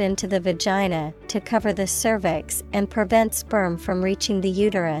inserted into the vagina to cover the cervix and prevent sperm from reaching the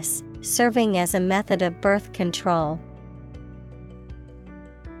uterus, serving as a method of birth control.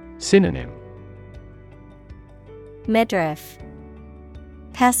 Synonym: Midriff,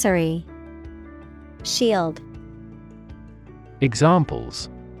 pessary, shield. Examples: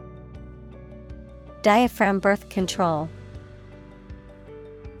 Diaphragm birth control.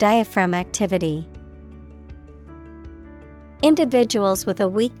 Diaphragm activity. Individuals with a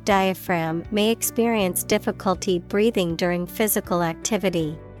weak diaphragm may experience difficulty breathing during physical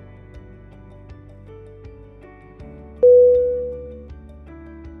activity.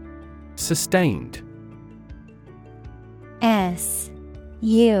 Sustained. S-U-S-T-A-I-N-E-D.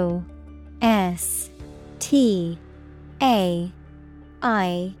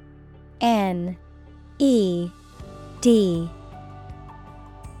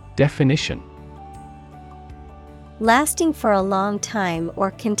 Definition: lasting for a long time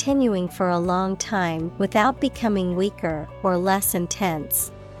or continuing for a long time without becoming weaker or less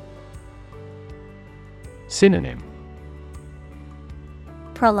intense. Synonym: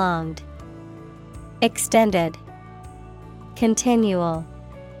 Prolonged, extended, continual.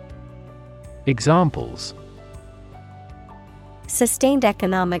 Examples: sustained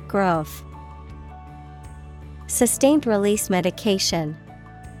economic growth. Sustained release medication.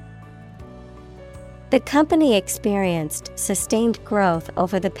 The company experienced sustained growth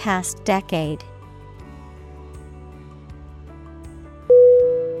over the past decade.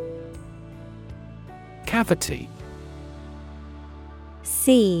 Cavity.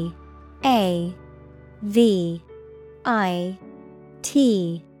 C-A-V-I-T-Y.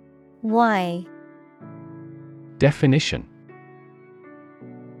 Definition: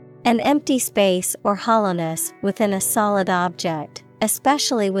 an empty space or hollowness within a solid object,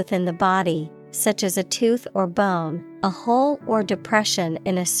 especially within the body, such as a tooth or bone, a hole or depression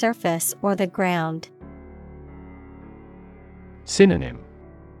in a surface or the ground. Synonym: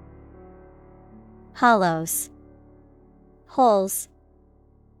 hollows, holes,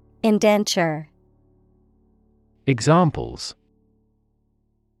 indenture. Examples: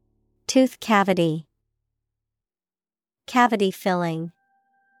 tooth cavity, cavity filling.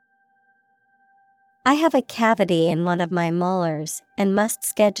 I have a cavity in one of my molars and must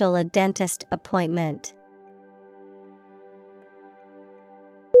schedule a dentist appointment.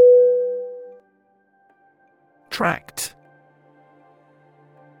 Tract.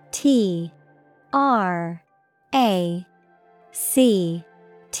 T-R-A-C-T.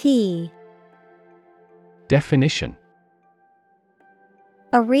 Definition: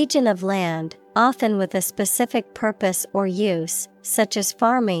 a region of land, often with a specific purpose or use, such as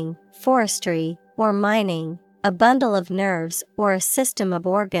farming, forestry, or mining, a bundle of nerves or a system of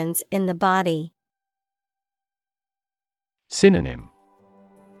organs in the body. Synonym: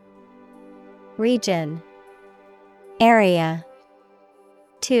 region, area,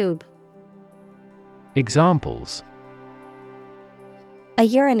 tube. Examples: a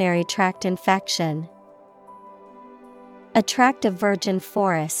urinary tract infection. A tract of virgin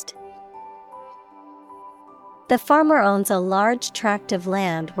forest. The farmer owns a large tract of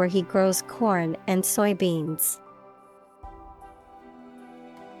land where he grows corn and soybeans.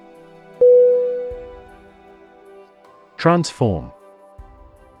 Transform.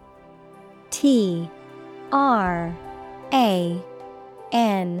 T-R-A-N-S-F-O-R-M.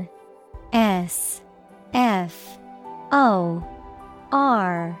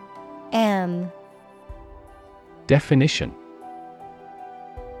 Definition: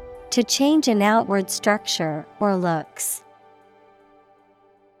 to change an outward structure or looks.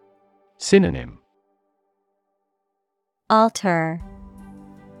 Synonym: alter,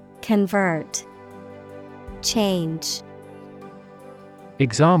 convert, change.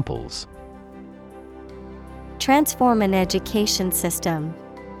 Examples: transform an education system.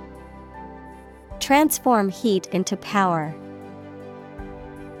 Transform heat into power.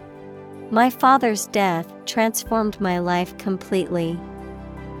 My father's death transformed my life completely.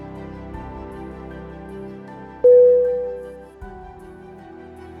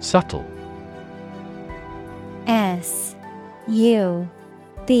 Subtle. S-U-B-T-L-E.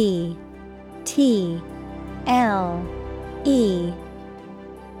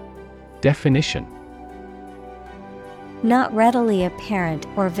 Definition: not readily apparent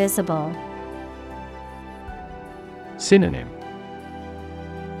or visible. Synonym: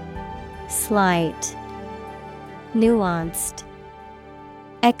 slight, nuanced,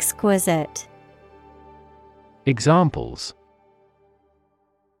 Exquisite. Examples: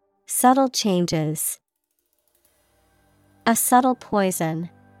 Subtle changes. A subtle poison.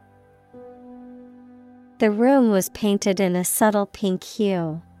 The room was painted in a subtle pink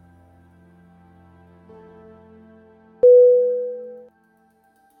hue.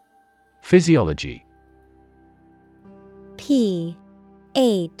 Physiology.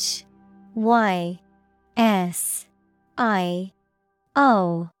 Physiology.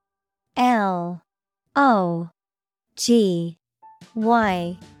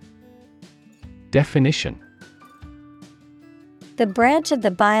 Definition: The branch of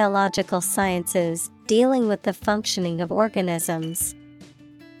the biological sciences dealing with the functioning of organisms.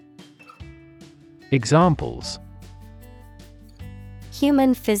 Examples: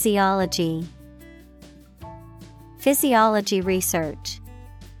 Human physiology. Physiology research.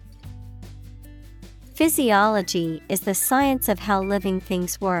 Physiology is the science of how living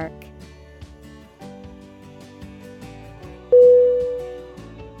things work.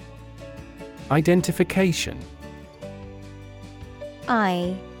 Identification.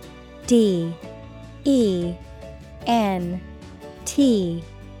 Identification.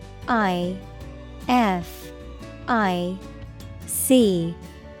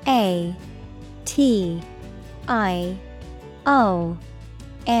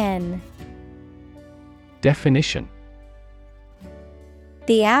 Definition: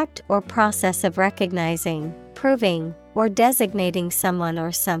 The act or process of recognizing, proving, or designating someone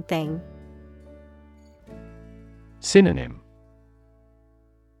or something. Synonym: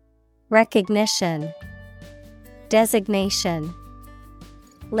 Recognition, designation,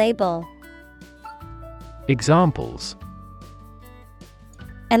 label. Examples: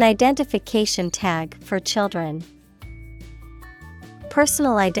 An identification tag for children.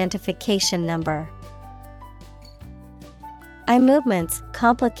 Personal identification number. Eye movements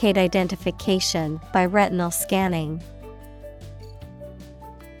complicate identification by retinal scanning.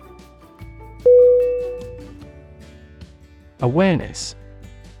 Awareness.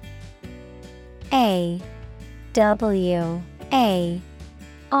 AWARENESS.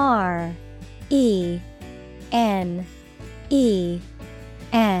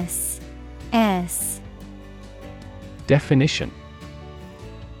 Definition: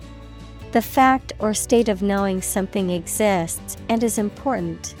 The fact or state of knowing something exists and is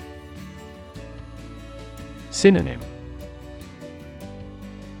important. Synonym: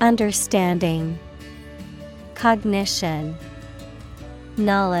 Understanding, cognition,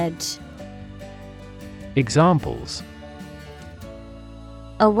 knowledge. Examples: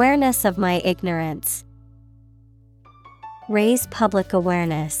 Awareness of my ignorance. Raise public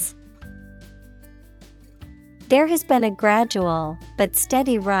awareness. There has been a gradual but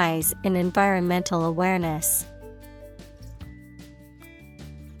steady rise in environmental awareness.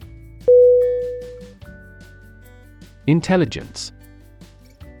 Intelligence.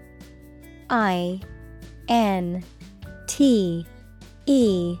 INTELLIGence.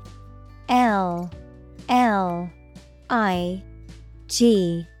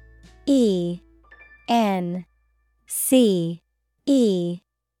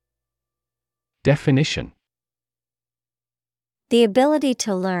 Definition: The ability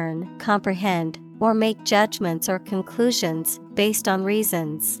to learn, comprehend, or make judgments or conclusions based on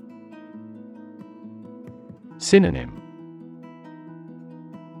reasons. Synonym: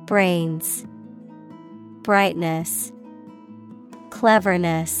 Brains, brightness,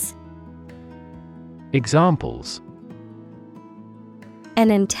 cleverness. Examples: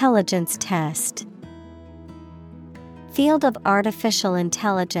 An intelligence test. Field of artificial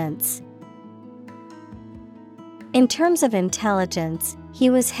intelligence. In terms of intelligence, he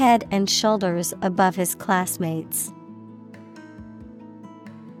was head and shoulders above his classmates.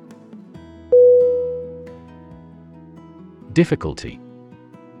 Difficulty.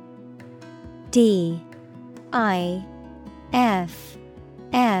 Difficulty.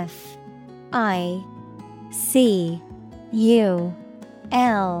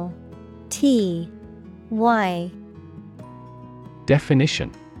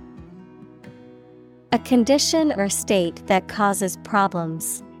 Definition: A condition or state that causes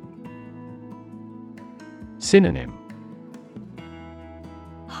problems. Synonym: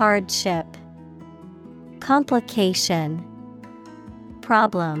 Hardship, complication,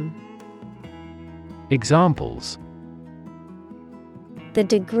 problem. Examples: The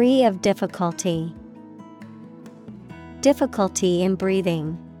degree of difficulty. Difficulty in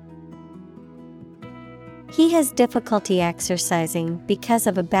breathing. He has difficulty exercising because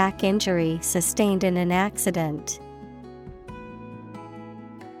of a back injury sustained in an accident.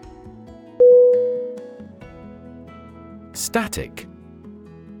 Static.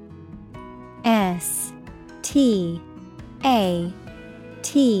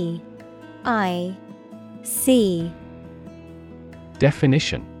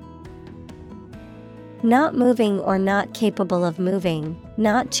 Definition: not moving or not capable of moving,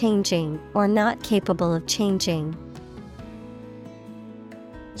 not changing or not capable of changing.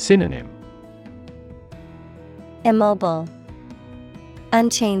 Synonym: Immobile,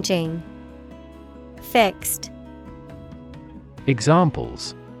 unchanging, fixed.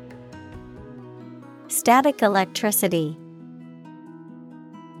 Examples: static electricity,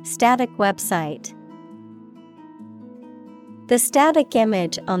 static website. The static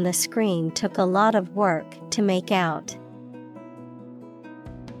image on the screen took a lot of work to make out.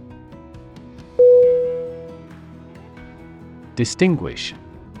 Distinguish.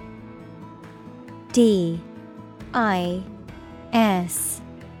 Distinguish.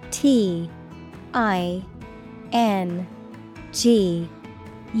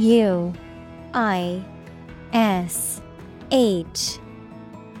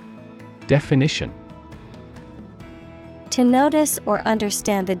 Definition: to notice or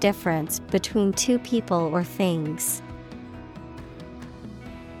understand the difference between two people or things.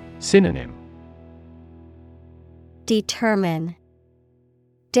 Synonym: determine,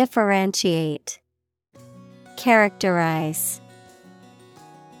 differentiate, characterize.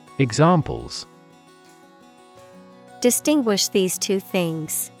 Examples: distinguish these two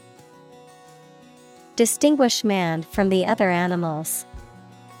things. Distinguish man from the other animals.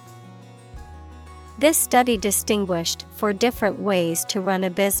 This study distinguished 4 different ways to run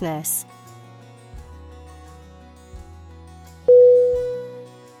a business.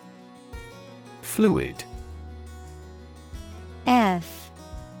 Fluid.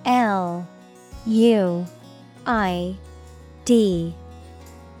 F-L-U-I-D.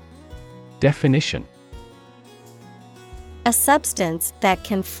 Definition: a substance that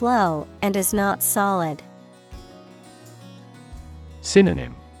can flow and is not solid.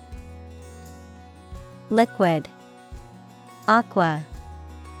 Synonym: liquid, aqua,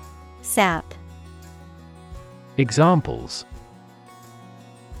 sap. Examples: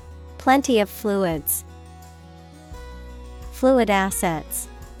 plenty of fluids. Fluid assets.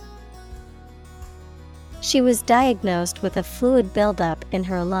 She was diagnosed with a fluid buildup in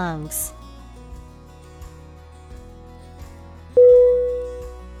her lungs.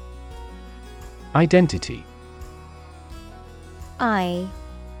 Identity.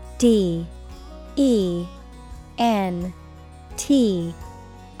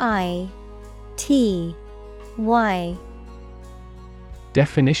 I-D-E-N-T-I-T-Y.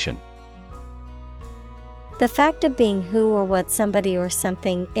 Definition: the fact of being who or what somebody or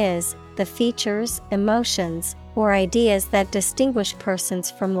something is, the features, emotions, or ideas that distinguish persons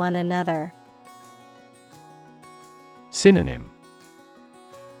from one another. Synonym: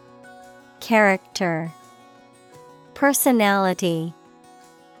 character, personality,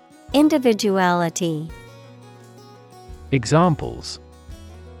 individuality. Examples: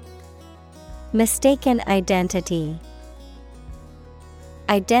 mistaken identity.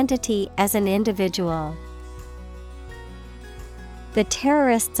 Identity as an individual. The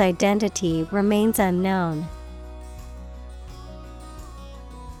terrorist's identity remains unknown.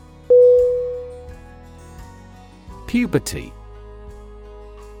 Puberty.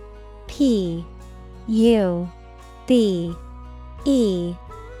 P-U-B-E-R-T-Y.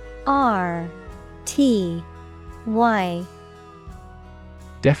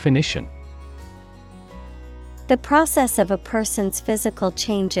 Definition: the process of a person's physical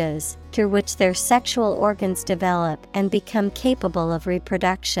changes, through which their sexual organs develop and become capable of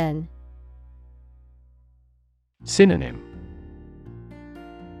reproduction. Synonym: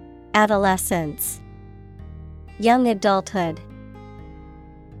 adolescence, young adulthood.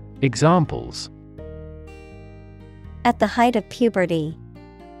 Examples: at the height of puberty.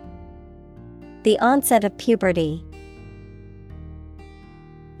 The onset of puberty.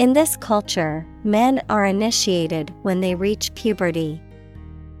 In this culture, men are initiated when they reach puberty.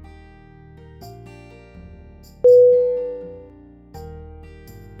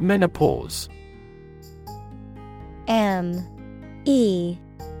 Menopause. M-E-N-O-P-A-U-S-E.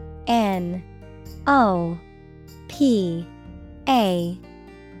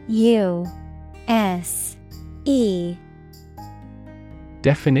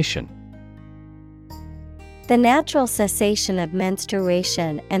 Definition: the natural cessation of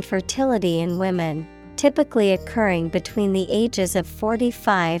menstruation and fertility in women, typically occurring between the ages of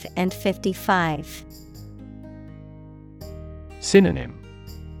 45 and 55. Synonym: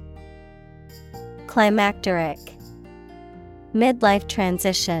 climacteric, midlife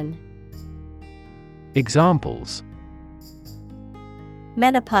transition. Examples: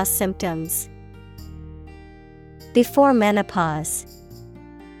 menopause symptoms. Before menopause.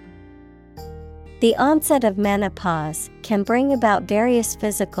 The onset of menopause can bring about various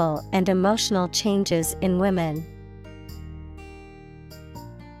physical and emotional changes in women.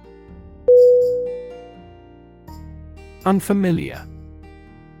 Unfamiliar.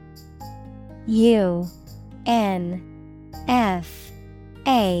 U-N-F-A-M-I-L-I-A-R.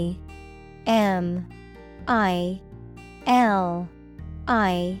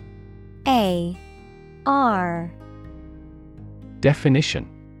 Definition: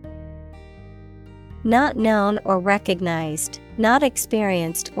 not known or recognized, not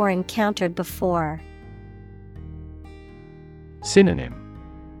experienced or encountered before. Synonym: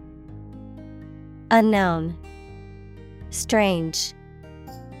 Unknown, strange,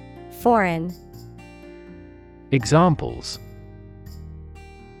 foreign. Examples: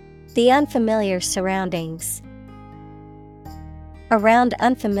 the unfamiliar surroundings. Around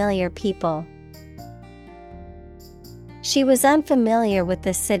unfamiliar people. She was unfamiliar with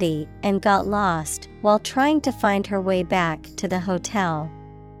the city and got lost while trying to find her way back to the hotel.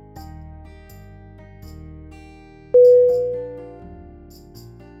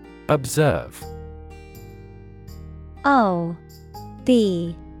 Observe.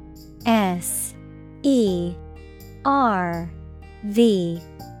 O-B-S-E-R-V-E.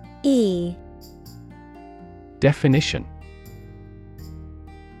 Definition: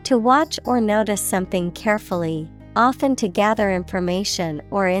 to watch or notice something carefully, often to gather information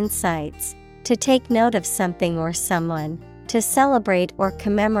or insights, to take note of something or someone, to celebrate or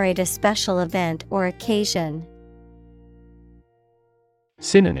commemorate a special event or occasion.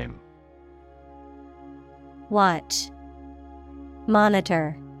 Synonym: watch,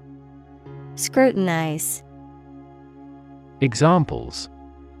 monitor, scrutinize. Examples: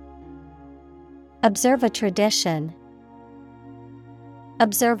 observe a tradition.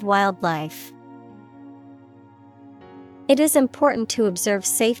 Observe wildlife. It is important to observe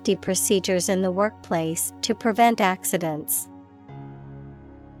safety procedures in the workplace to prevent accidents.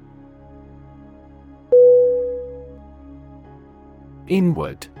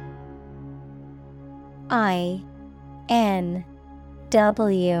 Inward. I-N-W-A-R-D.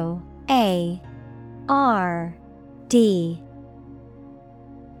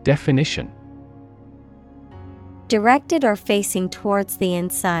 Definition: directed or facing towards the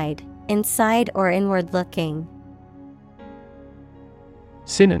inside, inside or inward looking.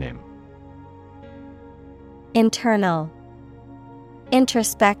 Synonym: internal,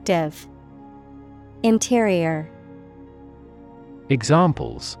 introspective, interior.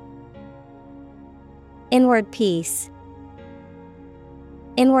 Examples: inward peace,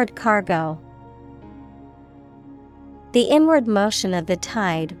 inward cargo. The inward motion of the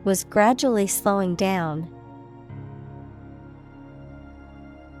tide was gradually slowing down.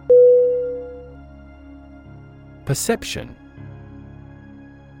 Perception.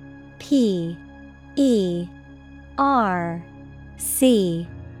 P-E-R-C-E-P-T-I-O-N.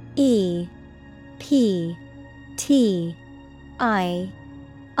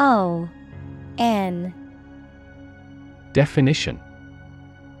 Definition: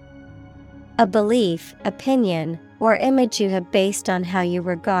 a belief, opinion, or image you have based on how you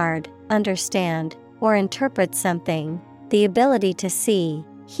regard, understand, or interpret something, the ability to see,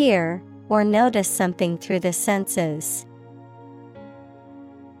 hear, or notice something through the senses.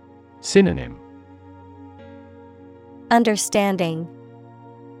 Synonym: understanding,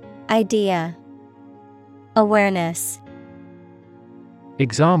 idea, awareness.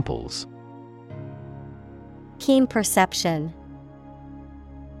 Examples: keen perception,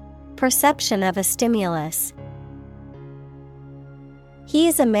 perception of a stimulus. He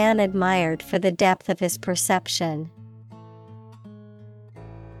is a man admired for the depth of his perception.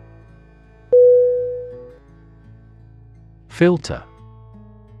 Filter.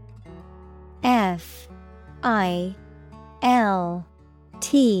 F-I-L-T-E-R.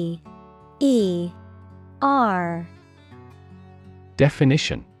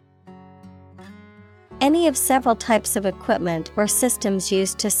 Definition: any of several types of equipment or systems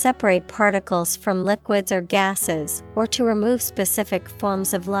used to separate particles from liquids or gases, or to remove specific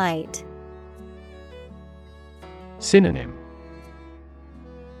forms of light. Synonym: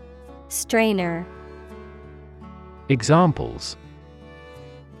 strainer. Examples: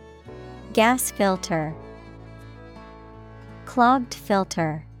 gas filter, clogged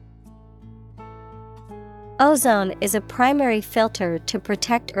filter. Ozone is a primary filter to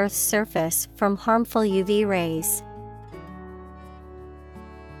protect Earth's surface from harmful UV rays.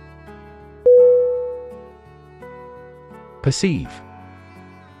 Perceive.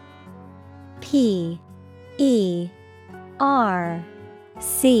 P-E-R-C-E-I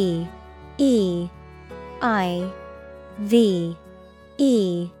V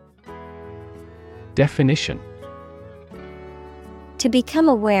E. Definition: To become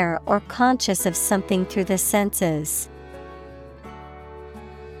aware or conscious of something through the senses.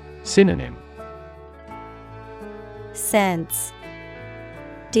 Synonym: Sense,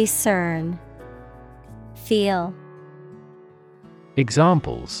 discern, feel.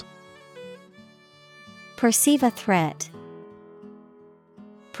 Examples: Perceive a threat.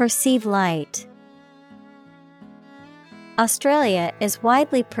 Perceive light. Australia is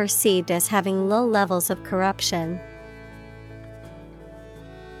widely perceived as having low levels of corruption.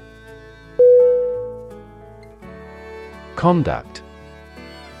 Conduct: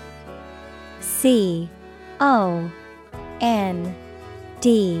 CONDUCT.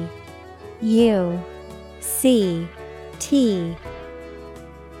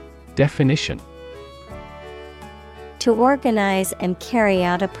 Definition: To organize and carry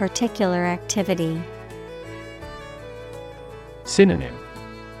out a particular activity. Synonym: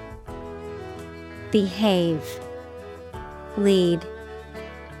 Behave, lead,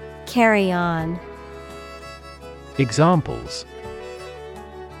 carry on. Examples: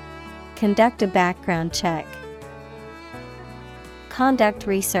 Conduct a background check. Conduct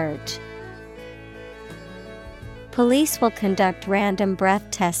research. Police will conduct random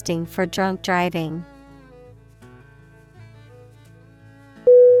breath testing for drunk driving.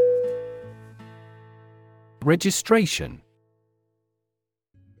 Registration: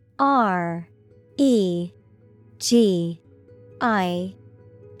 REGISTRATION.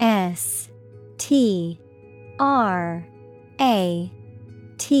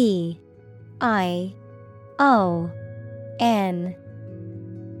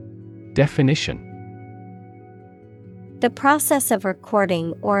 Definition: The process of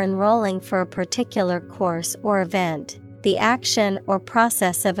recording or enrolling for a particular course or event, the action or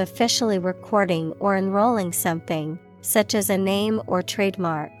process of officially recording or enrolling something, such as a name or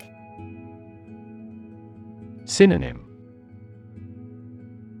trademark. Synonym: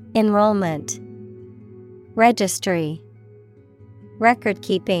 Enrollment, registry, record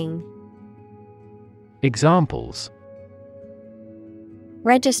keeping. Examples: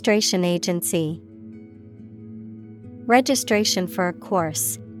 Registration agency. Registration for a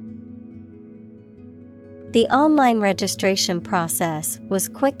course. The online registration process was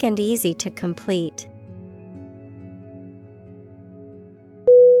quick and easy to complete.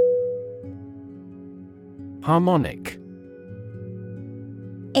 Harmonic: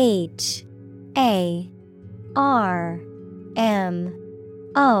 HARMONIC.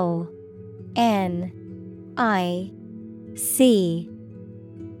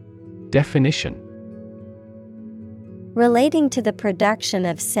 Definition: Relating to the production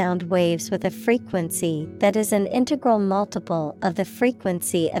of sound waves with a frequency that is an integral multiple of the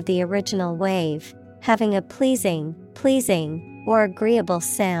frequency of the original wave, having a pleasing, or agreeable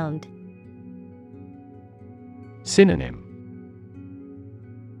sound. Synonym: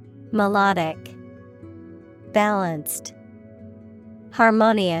 Melodic, balanced,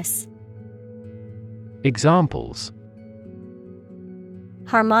 harmonious. Examples: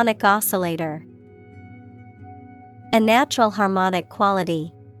 Harmonic oscillator. A natural harmonic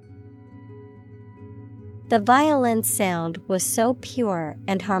quality. The violin sound was so pure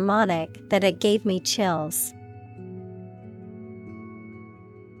and harmonic that it gave me chills.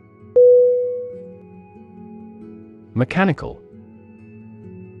 Mechanical: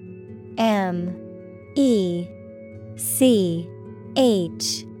 MECHANICAL.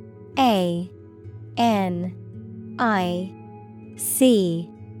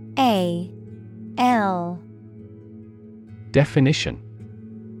 Definition: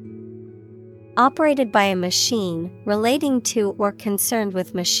 Operated by a machine, relating to or concerned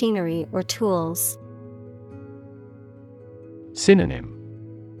with machinery or tools. Synonym: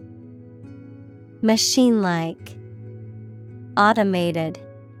 Machine-like, automated,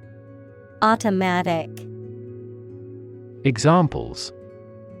 automatic. Examples: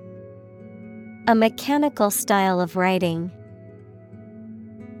 A mechanical style of writing.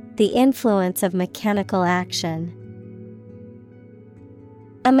 The influence of mechanical action.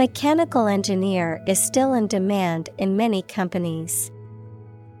 A mechanical engineer is still in demand in many companies.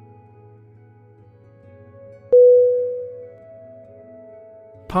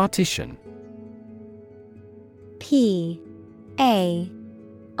 Partition: PARTITION.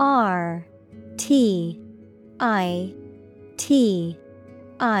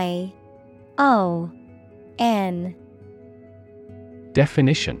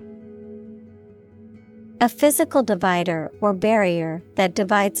 Definition: A physical divider or barrier that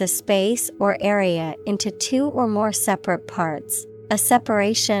divides a space or area into two or more separate parts, a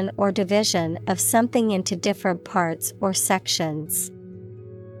separation or division of something into different parts or sections.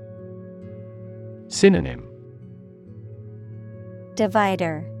 Synonym: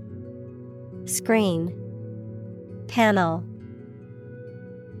 Divider, screen, panel.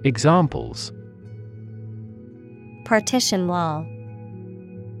 Examples: Partition wall,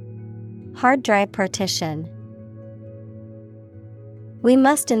 hard drive partition. We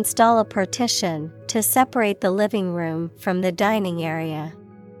must install a partition to separate the living room from the dining area.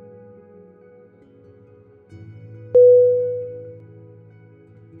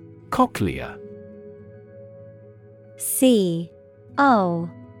 Cochlea.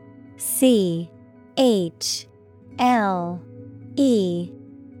 C-O-C-H-L-E-A.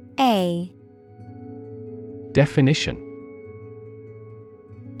 Definition: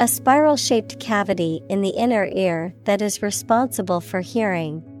 a spiral-shaped cavity in the inner ear that is responsible for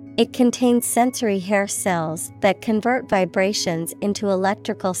hearing. It contains sensory hair cells that convert vibrations into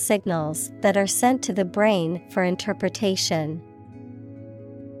electrical signals that are sent to the brain for interpretation.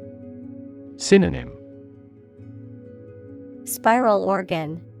 Synonym: Spiral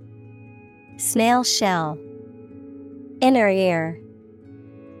organ, snail shell, inner ear.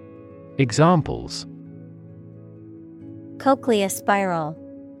 Examples: Cochlea spiral,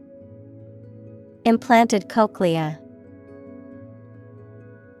 implanted cochlea.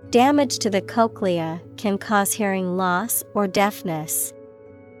 Damage to the cochlea can cause hearing loss or deafness.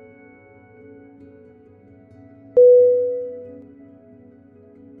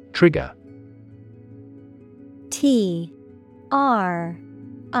 Trigger. T-R-I-G-G-E-R.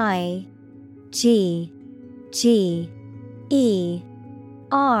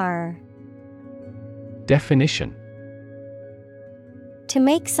 Definition: to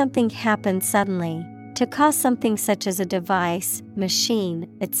make something happen suddenly, to cause something such as a device, machine,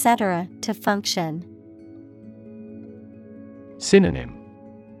 etc., to function. Synonym: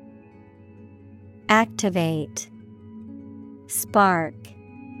 Activate, spark,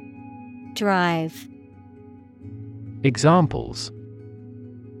 drive. Examples: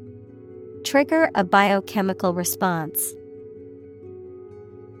 trigger a biochemical response,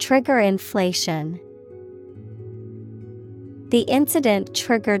 trigger inflation. The incident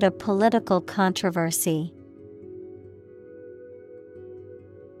triggered a political controversy.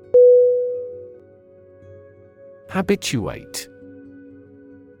 Habituate.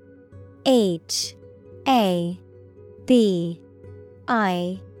 H-A-B-I-T-U-A-T-E.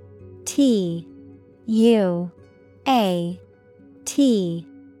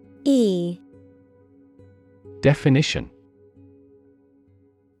 Definition: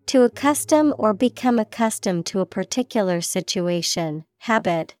 to accustom or become accustomed to a particular situation,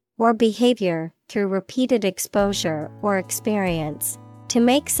 habit, or behavior through repeated exposure or experience. To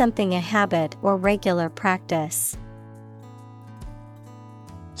make something a habit or regular practice.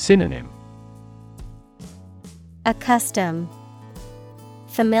 Synonym: accustom,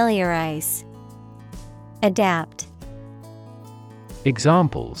 familiarize, adapt.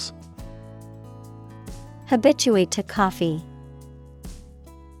 Examples: habituate to coffee,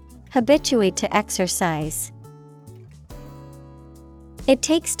 habituate to exercise. It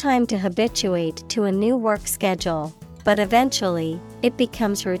takes time to habituate to a new work schedule, but eventually, it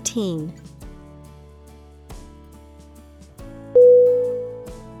becomes routine.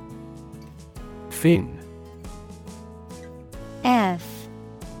 Fin.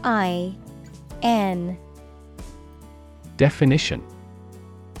 F-I-N. Definition: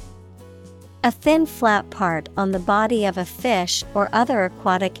 a thin flat part on the body of a fish or other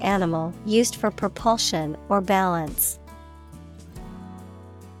aquatic animal used for propulsion or balance.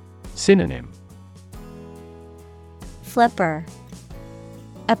 Synonym: flipper,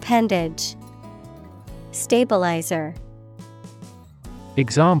 appendage, stabilizer.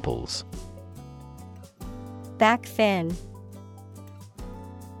 Examples: back fin,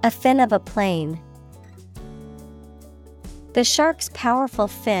 a fin of a plane. The shark's powerful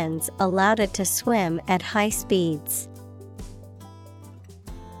fins allowed it to swim at high speeds.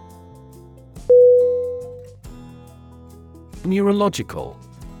 Neurological.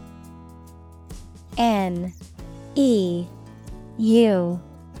 Neurological.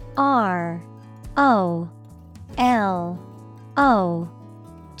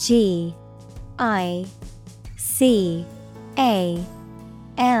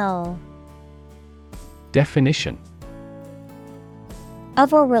 Definition: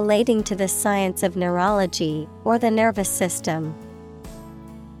 of or relating to the science of neurology or the nervous system.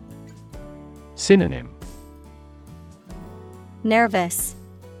 Synonym: nervous,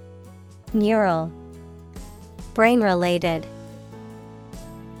 neural, brain-related.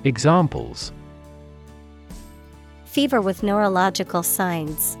 Examples: Fever with neurological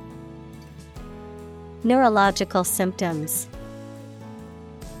signs. Neurological symptoms.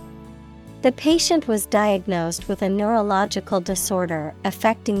 The patient was diagnosed with a neurological disorder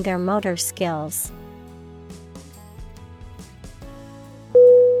affecting their motor skills.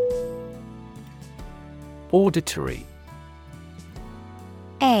 Auditory.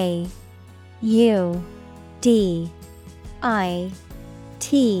 A U D I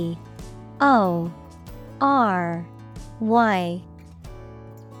T O R Y.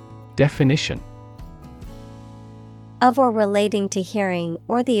 Definition. Of or relating to hearing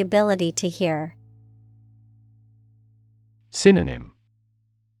or the ability to hear. Synonym.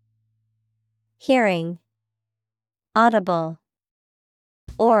 Hearing, audible,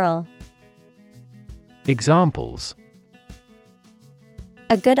 oral. Examples.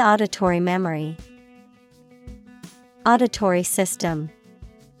 A good auditory memory. Auditory system.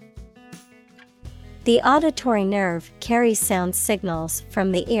 The auditory nerve carries sound signals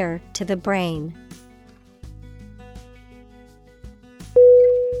from the ear to the brain.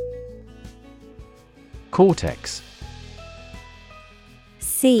 Cortex.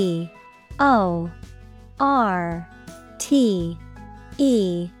 C O R T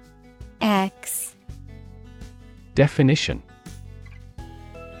E X. Definition.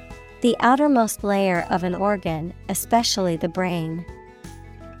 The outermost layer of an organ, especially the brain.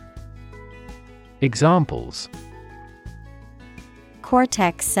 Examples.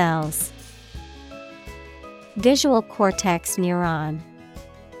 Cortex cells. Visual cortex neuron.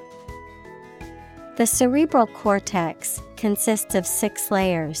 The cerebral cortex consists of 6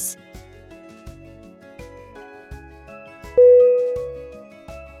 layers.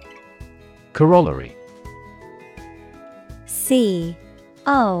 Corollary. C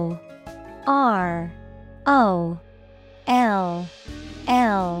O R O L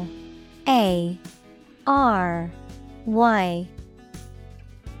L A R Y.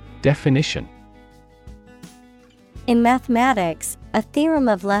 Definition. In mathematics, a theorem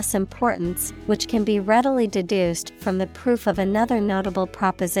of less importance which can be readily deduced from the proof of another notable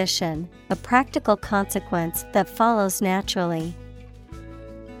proposition, a practical consequence that follows naturally.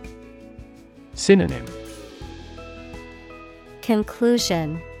 Synonym.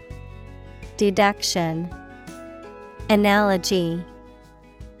 Conclusion, deduction, analogy.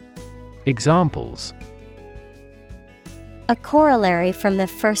 Examples. A corollary from the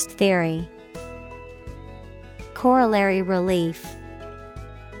first theory. Corollary relief.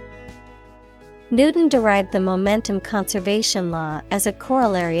 Newton derived the momentum conservation law as a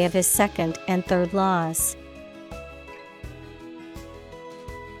corollary of his second and third laws.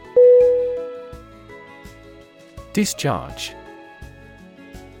 Discharge.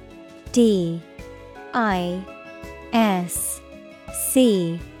 D I S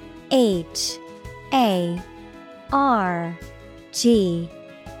C H A R G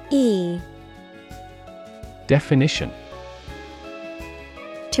E. Definition.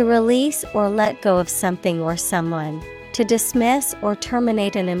 To release or let go of something or someone, to dismiss or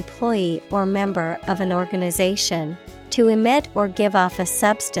terminate an employee or member of an organization, to emit or give off a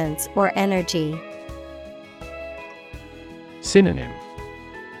substance or energy. Synonym.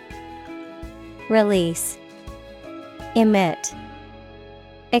 Release, emit,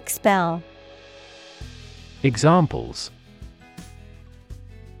 expel. Examples.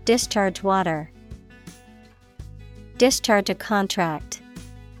 Discharge water. Discharge a contract.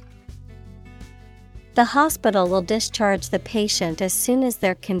 The hospital will discharge the patient as soon as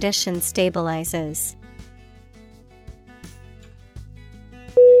their condition stabilizes.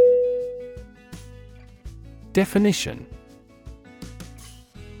 Definition.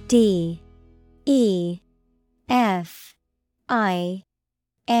 D E F I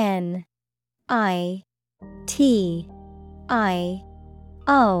N I T I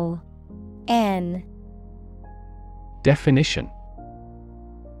O N. Definition.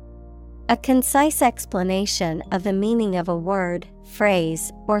 A concise explanation of the meaning of a word,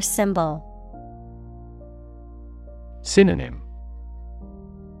 phrase, or symbol. Synonym.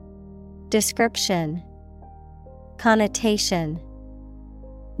 Description, connotation,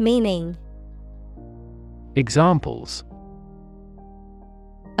 meaning. Examples.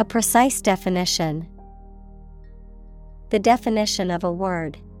 A precise definition. The definition of a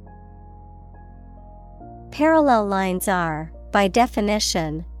word. Parallel lines are, by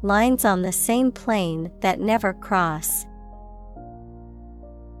definition, lines on the same plane that never cross.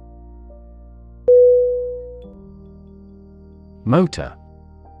 Motor.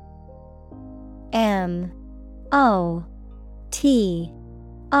 M O T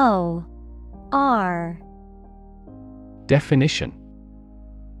O R. Definition.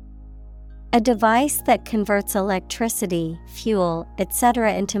 A device that converts electricity, fuel,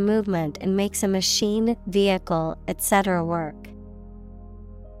 etc. into movement and makes a machine, vehicle, etc. work.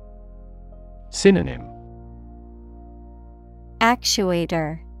 Synonym: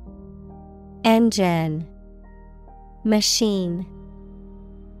 Actuator, engine, machine.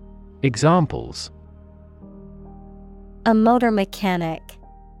 Examples: A motor mechanic,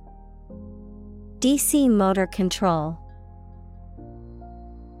 DC motor control.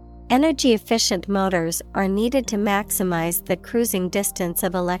 Energy-efficient motors are needed to maximize the cruising distance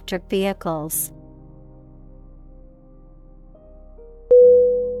of electric vehicles.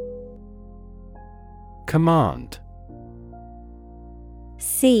 Command.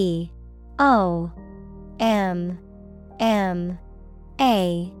 C-O-M-M-A-N-D.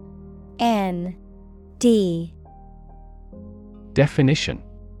 Definition: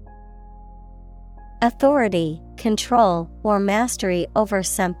 Authority, control, or mastery over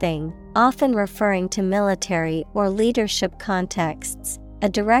something, often referring to military or leadership contexts, a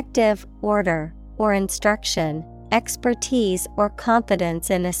directive, order, or instruction, expertise or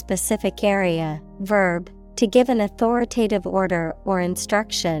competence in a specific area. Verb, to give an authoritative order or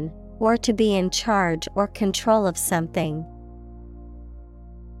instruction, or to be in charge or control of something.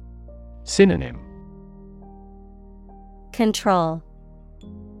 Synonym: Control,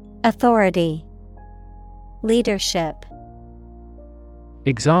 authority, leadership.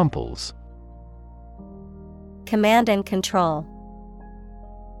 Examples: Command and control.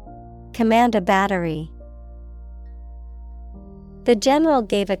 Command a battery. The general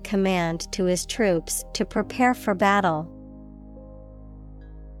gave a command to his troops to prepare for battle.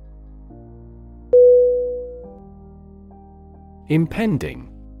 Impending.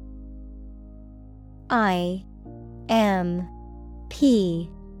 I-M-P-E-N-D-I-N-G.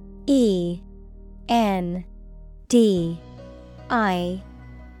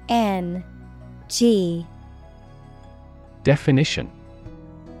 Definition: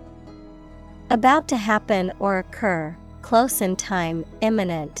 About to happen or occur, close in time,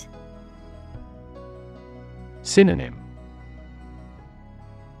 imminent. Synonym: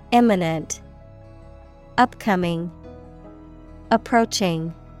 Imminent, upcoming,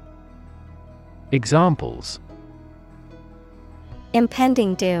 approaching. Examples: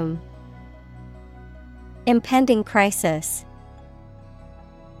 Impending doom. Impending crisis.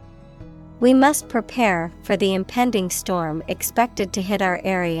 We must prepare for the impending storm expected to hit our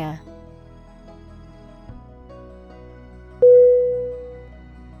area.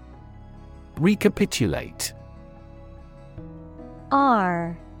 Recapitulate.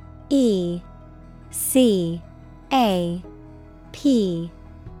 R-E-C-A-P-I-T-U-L-A-T-E.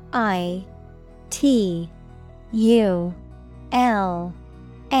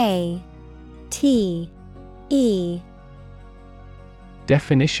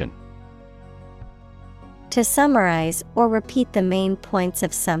 Definition: To summarize or repeat the main points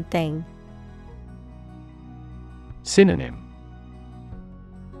of something. Synonym: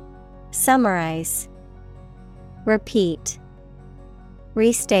 Summarize, repeat,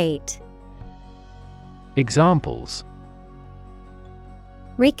 restate. Examples: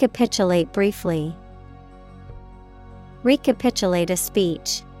 Recapitulate briefly. Recapitulate a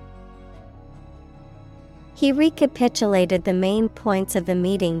speech. He recapitulated the main points of the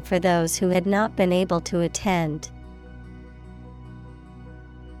meeting for those who had not been able to attend.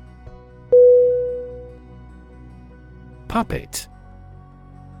 Puppet.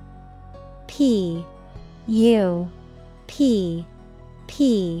 P-U-P-P-E-T.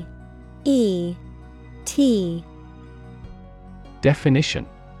 Definition: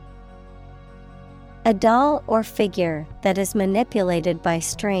 A doll or figure that is manipulated by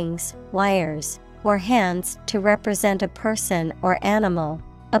strings, wires, or hands to represent a person or animal,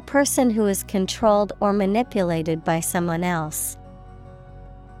 a person who is controlled or manipulated by someone else.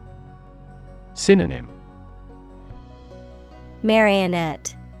 Synonym: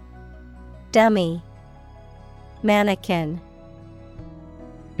 Marionette, dummy, mannequin.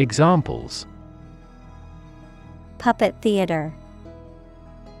 Examples: Puppet theater.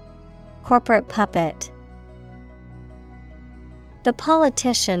 Corporate puppet. The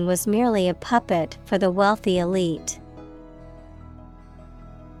politician was merely a puppet for the wealthy elite.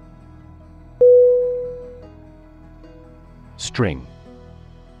 String.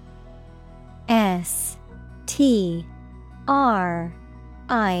 S-T-R-I-N-G.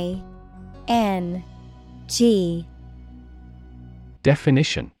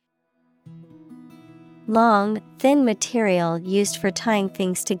 Definition: Long, thin material used for tying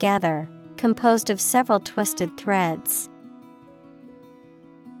things together, composed of several twisted threads.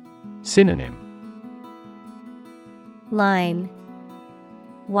 Synonym: Line,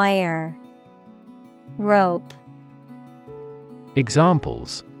 wire, rope.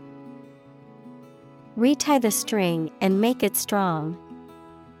 Examples: Retie the string and make it strong.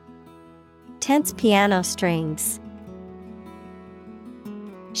 Tense piano strings.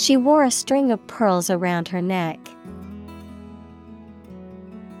 She wore a string of pearls around her neck.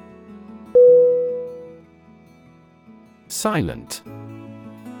 Silent.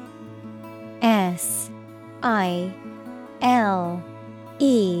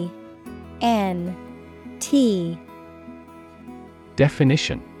 S-I-L-E-N-T.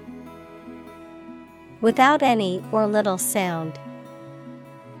 Definition: Without any or little sound.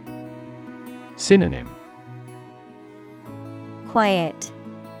 Synonym: Quiet,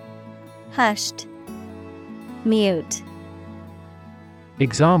 hushed, mute.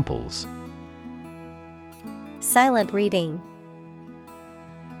 Examples: Silent reading.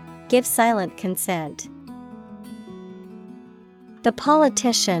 Give silent consent. The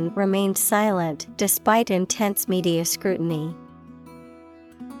politician remained silent despite intense media scrutiny.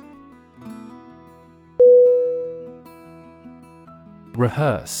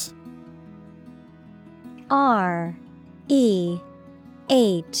 Rehearse. R-E-H-E-A-R-S-E.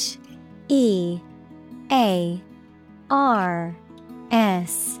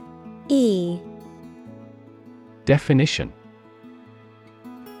 Definition: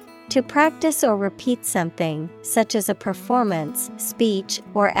 To practice or repeat something, such as a performance, speech,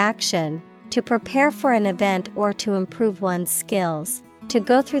 or action, to prepare for an event or to improve one's skills, to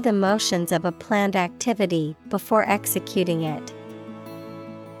go through the motions of a planned activity before executing it.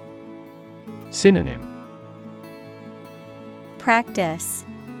 Synonym: Practice,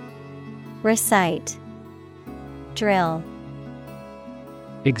 recite, drill.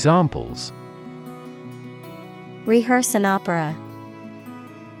 Examples: Rehearse an opera.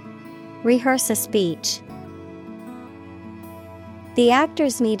 Rehearse a speech. The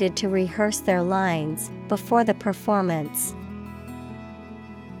actors needed to rehearse their lines before the performance.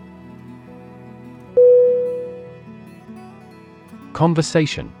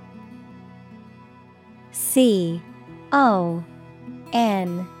 Conversation.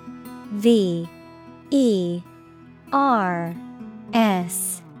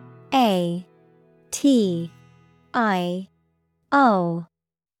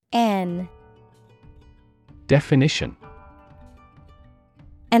 Definition: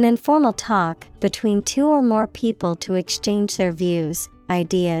 An informal talk between two or more people to exchange their views,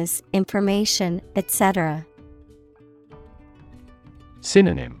 ideas, information, etc.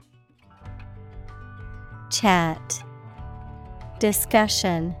 Synonym: Chat,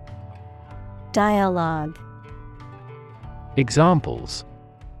 discussion, dialogue. Examples: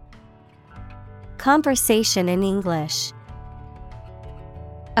 Conversation in English.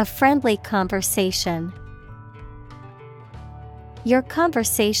 A friendly conversation. Your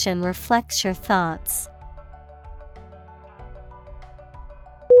conversation reflects your thoughts.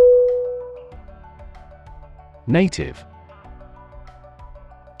 Native.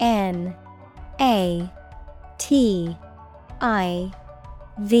 N-A-T-I-V-E.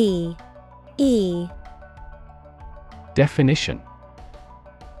 Definition: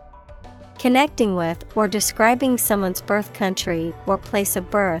 Connecting with or describing someone's birth country or place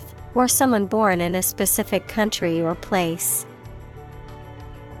of birth, or someone born in a specific country or place.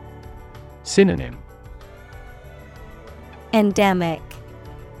 Synonym: Endemic,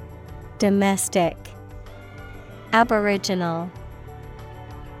 domestic, aboriginal.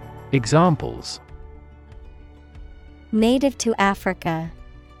 Examples: Native to Africa.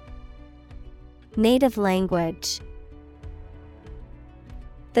 Native language.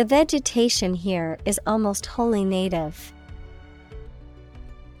 The vegetation here is almost wholly native.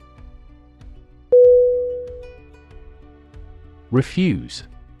 Refuse.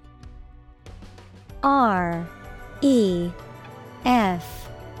 R-E-F-U-S-E.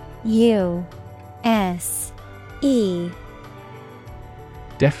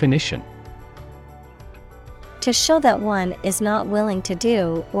 Definition: To show that one is not willing to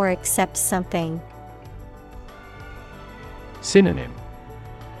do or accept something. Synonym: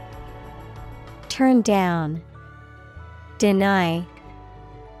 Turn down, deny,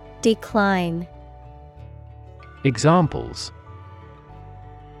 decline. Examples: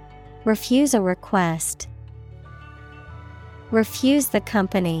 Refuse a request. Refuse the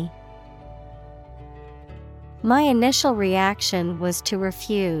company. My initial reaction was to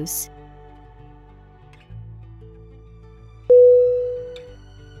refuse.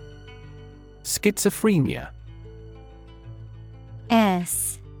 Schizophrenia.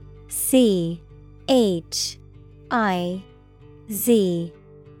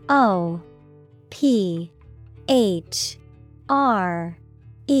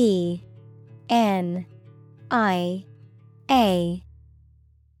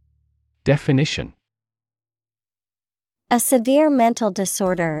 Definition: a severe mental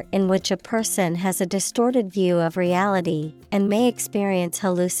disorder in which a person has a distorted view of reality and may experience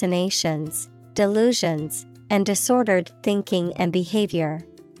hallucinations, delusions, and disordered thinking and behavior.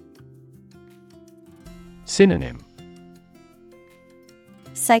 Synonym: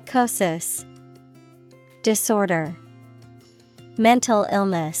 Psychosis, disorder, mental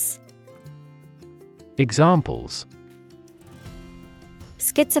illness. Examples: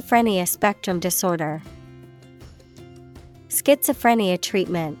 schizophrenia spectrum disorder, schizophrenia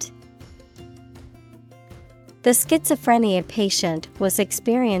treatment. The schizophrenia patient was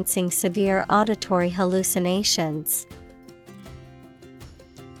experiencing severe auditory hallucinations.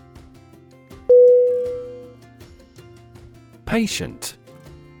 Patient.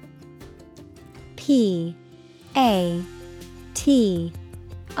 P-A-T-I-E-N-T.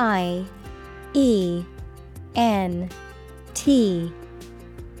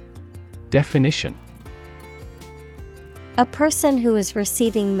 Definition: a person who is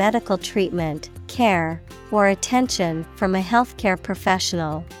receiving medical treatment, care, or attention from a healthcare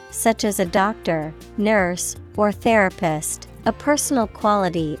professional, such as a doctor, nurse, or therapist, a personal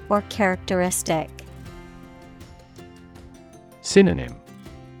quality or characteristic. Synonym: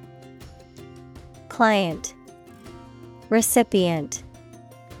 client, recipient,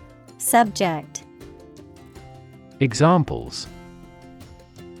 subject. Examples: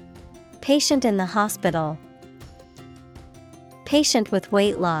 patient in the hospital, patient with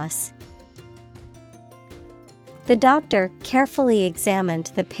weight loss. The doctor carefully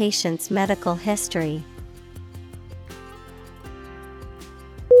examined the patient's medical history.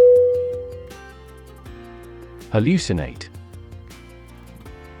 Hallucinate.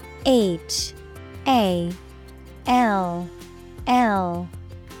 Hallucinate.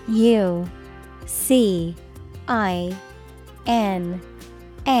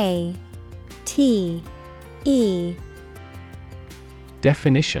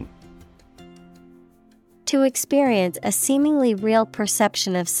 Definition: to experience a seemingly real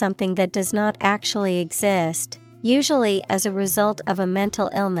perception of something that does not actually exist, usually as a result of a mental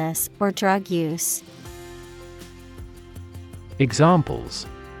illness or drug use. Examples: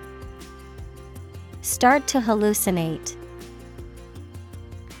 start to hallucinate,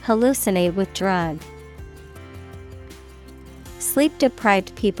 hallucinate with drug.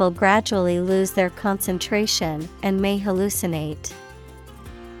 Sleep-deprived people gradually lose their concentration and may hallucinate.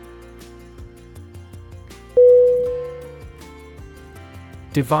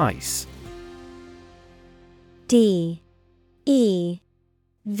 Device. D-E-V-I-C-E.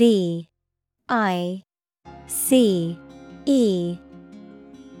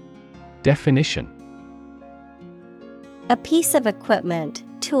 Definition: a piece of equipment,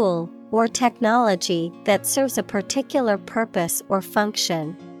 tool, or technology that serves a particular purpose or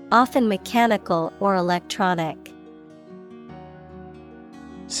function, often mechanical or electronic.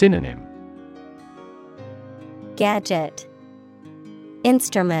 Synonym: gadget,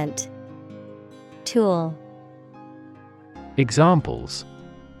 instrument, tool. Examples: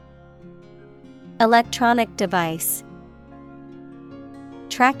 electronic device,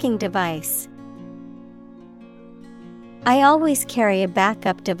 tracking device. I always carry a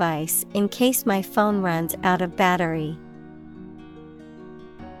backup device in case my phone runs out of battery.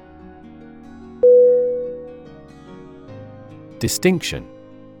 Distinction.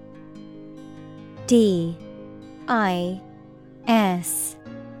 D-I-S-T-I-O-N.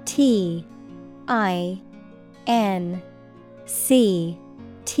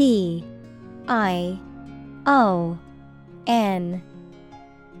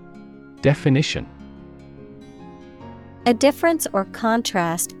 Definition: a difference or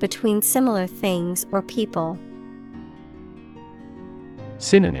contrast between similar things or people.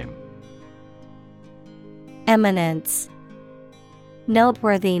 Synonym: eminence,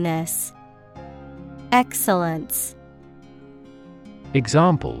 noteworthiness, excellence.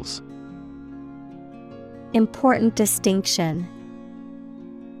 Examples: important distinction,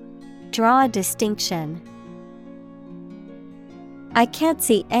 draw a distinction. I can't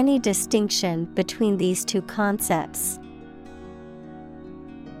see any distinction between these two concepts.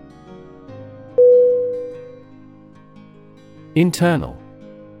 Internal.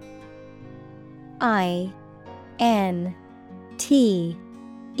 I-N-T-E-R-N-A-L.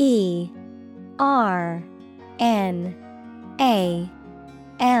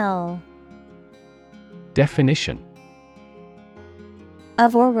 Definition: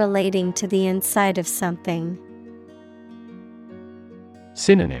 of or relating to the inside of something.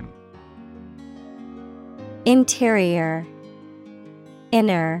 Synonym: interior,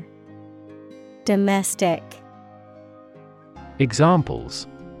 inner, domestic. Examples: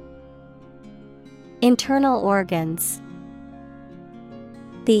 Internal organs.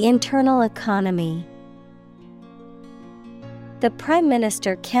 The internal economy. The Prime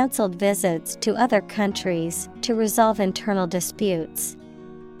Minister cancelled visits to other countries to resolve internal disputes.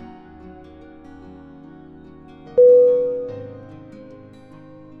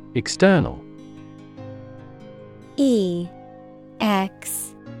 External. E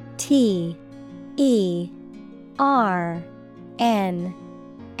X T E R N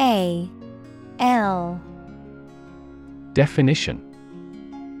A L. Definition: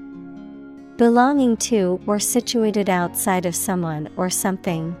 belonging to or situated outside of someone or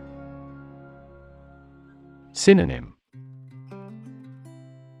something. Synonym: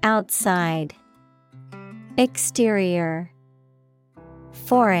 Outside, exterior,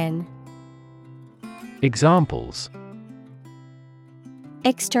 foreign. Examples: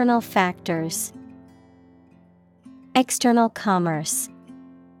 External factors. External commerce.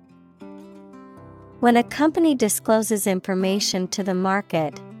 When a company discloses information to the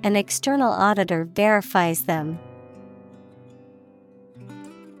market, an external auditor verifies them.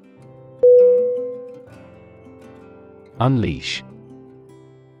 Unleash.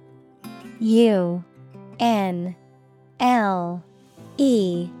 U N L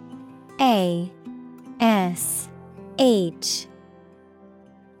E A S H.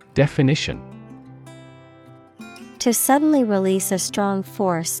 Definition: to suddenly release a strong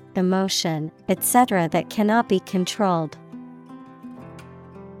force, emotion, etc. that cannot be controlled.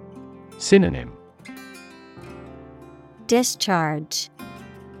 Synonym: Discharge,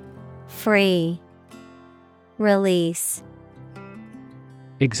 free, release.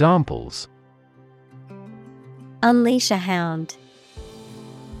 Examples: Unleash a hound.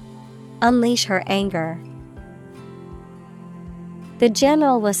 Unleash her anger. The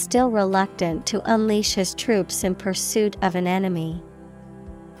general was still reluctant to unleash his troops in pursuit of an enemy.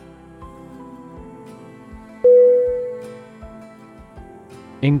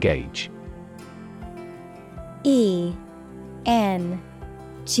 Engage. E N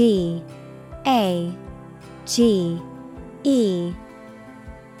G A G E.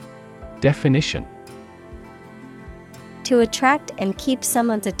 Definition: to attract and keep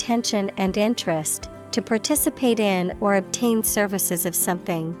someone's attention and interest, to participate in or obtain services of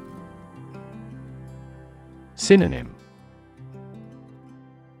something. Synonym: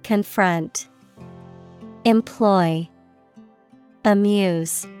 Confront, employ,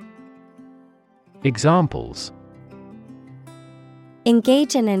 amuse. Examples: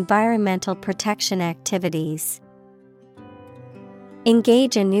 engage in environmental protection activities.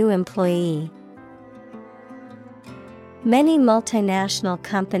 Engage a new employee. Many multinational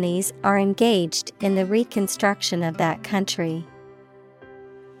companies are engaged in the reconstruction of that country.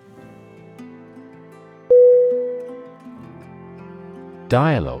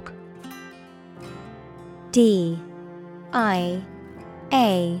 Dialogue. D I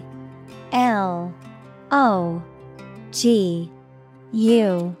A L O G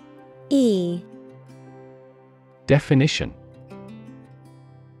U E. Definition: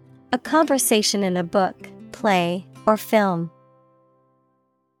 a conversation in a book, play, or film.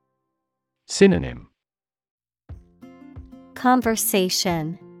 Synonym: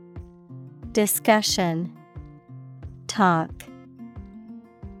 Conversation, discussion, talk.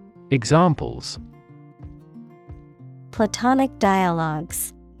 Examples: Platonic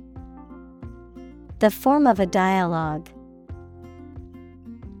dialogues. The form of a dialogue.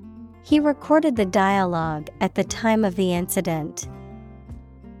 He recorded the dialogue at the time of the incident.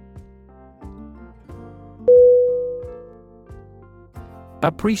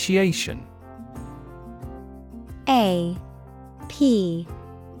 Appreciation. A P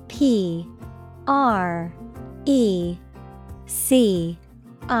P R E C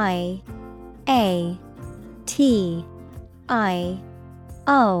I A T I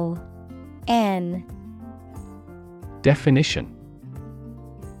O N. Definition: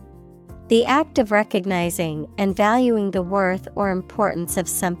 the act of recognizing and valuing the worth or importance of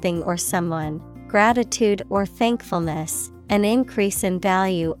something or someone, gratitude or thankfulness, an increase in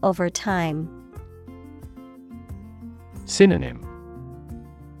value over time. Synonym: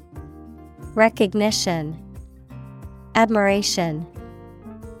 recognition, admiration,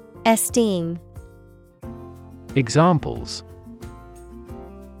 esteem. Examples: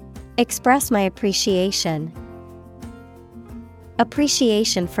 express my appreciation.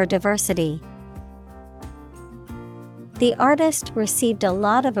 Appreciation for diversity. The artist received a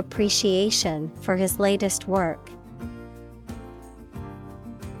lot of appreciation for his latest work.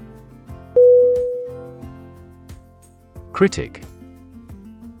 Critic.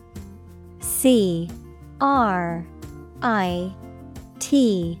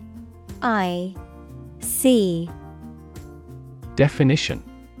 Definition: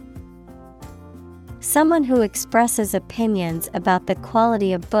 someone who expresses opinions about the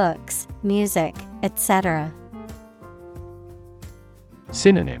quality of books, music, etc.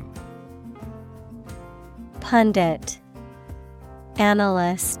 Synonym: Pundit,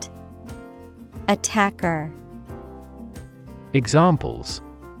 analyst, attacker. Examples: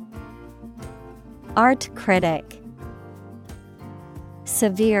 Art critic,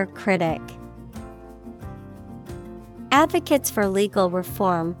 severe critic. Advocates for legal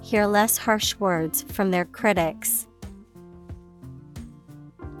reform hear less harsh words from their critics.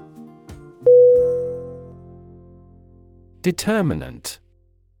 Determinant.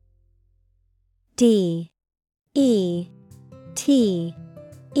 Determinant.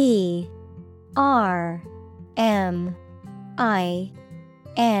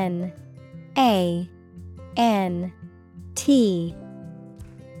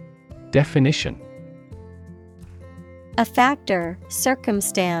 Definition: a factor,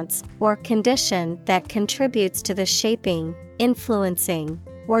 circumstance, or condition that contributes to the shaping, influencing,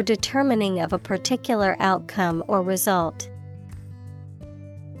 or determining of a particular outcome or result.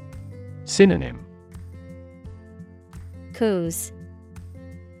 Synonym: cause,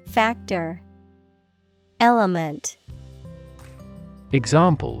 factor, element.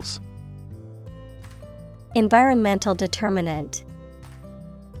 Examples: environmental determinant,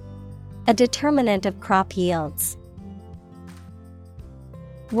 a determinant of crop yields.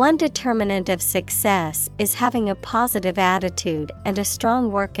 One determinant of success is having a positive attitude and a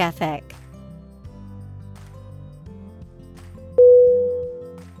strong work ethic.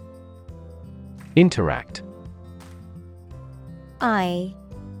 Interact. INTERACT.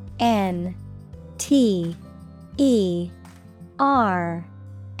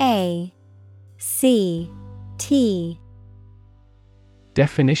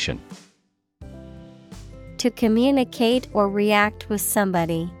 Definition: to communicate or react with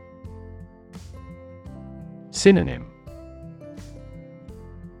somebody. Synonym: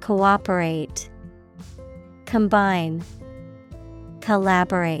 cooperate, combine,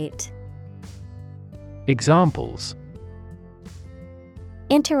 collaborate. Examples: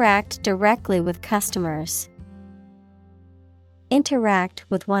 interact directly with customers. Interact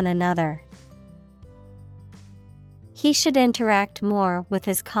with one another. He should interact more with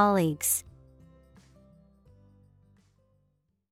his colleagues.